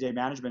day-to-day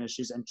management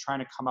issues, and trying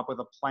to come up with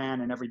a plan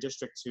in every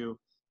district to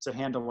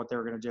handle what they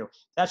were going to do.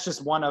 That's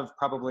just one of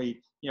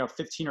probably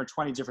 15 or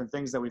 20 different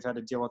things that we've had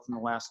to deal with in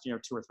the last 2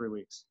 or 3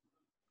 weeks.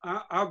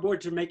 Our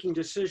boards are making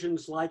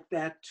decisions like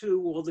that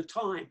too all the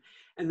time,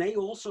 and they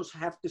also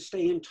have to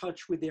stay in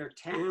touch with their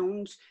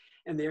towns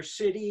and their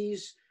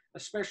cities,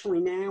 especially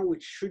now,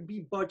 which should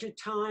be budget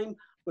time.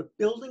 But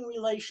building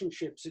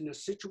relationships in a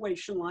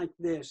situation like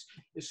this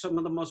is some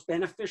of the most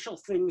beneficial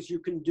things you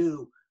can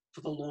do for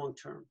the long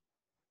term.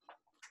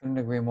 Couldn't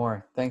agree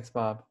more. Thanks,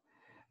 Bob.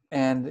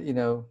 And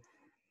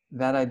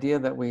that idea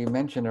that we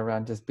mentioned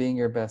around just being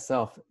your best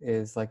self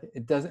is like,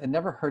 it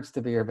never hurts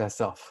to be your best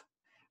self,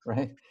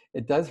 right?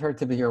 It does hurt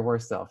to be your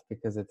worst self,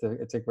 because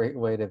it's a great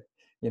way to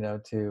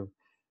to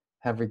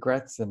have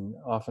regrets, and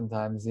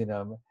oftentimes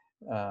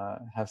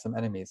have some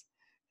enemies.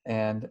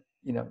 And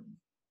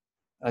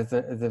as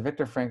the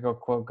Viktor Frankl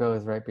quote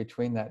goes, right,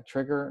 between that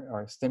trigger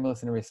or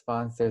stimulus and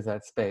response, there's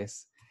that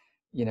space,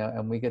 you know,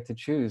 and we get to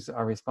choose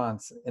our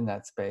response in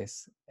that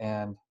space.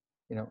 And,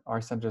 you know,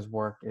 our center's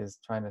work is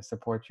trying to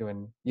support you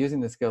in using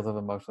the skills of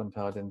emotional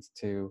intelligence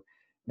to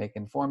make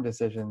informed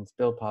decisions,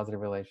 build positive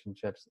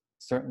relationships,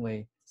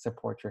 certainly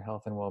support your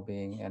health and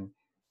well-being. And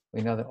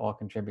we know that all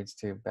contributes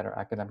to better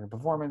academic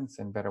performance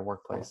and better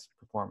workplace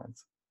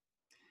performance.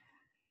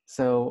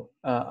 So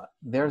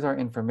there's our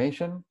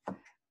information.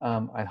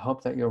 I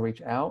hope that you'll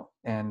reach out,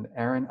 and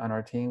Erin on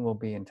our team will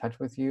be in touch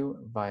with you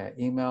via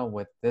email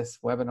with this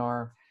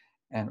webinar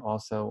and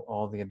also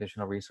all the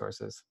additional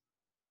resources.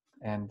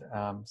 And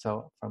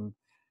so from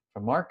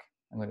Marc,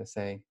 I'm going to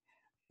say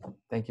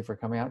thank you for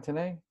coming out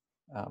today.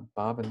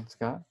 Bob and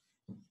Scott.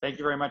 Thank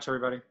you very much,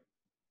 everybody.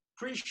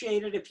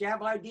 Appreciate it. If you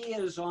have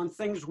ideas on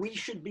things we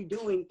should be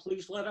doing,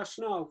 please let us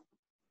know.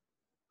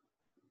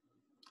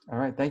 All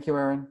right. Thank you,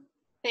 Erin.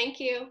 Thank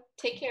you.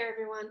 Take care,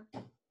 everyone.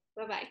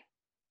 Bye-bye.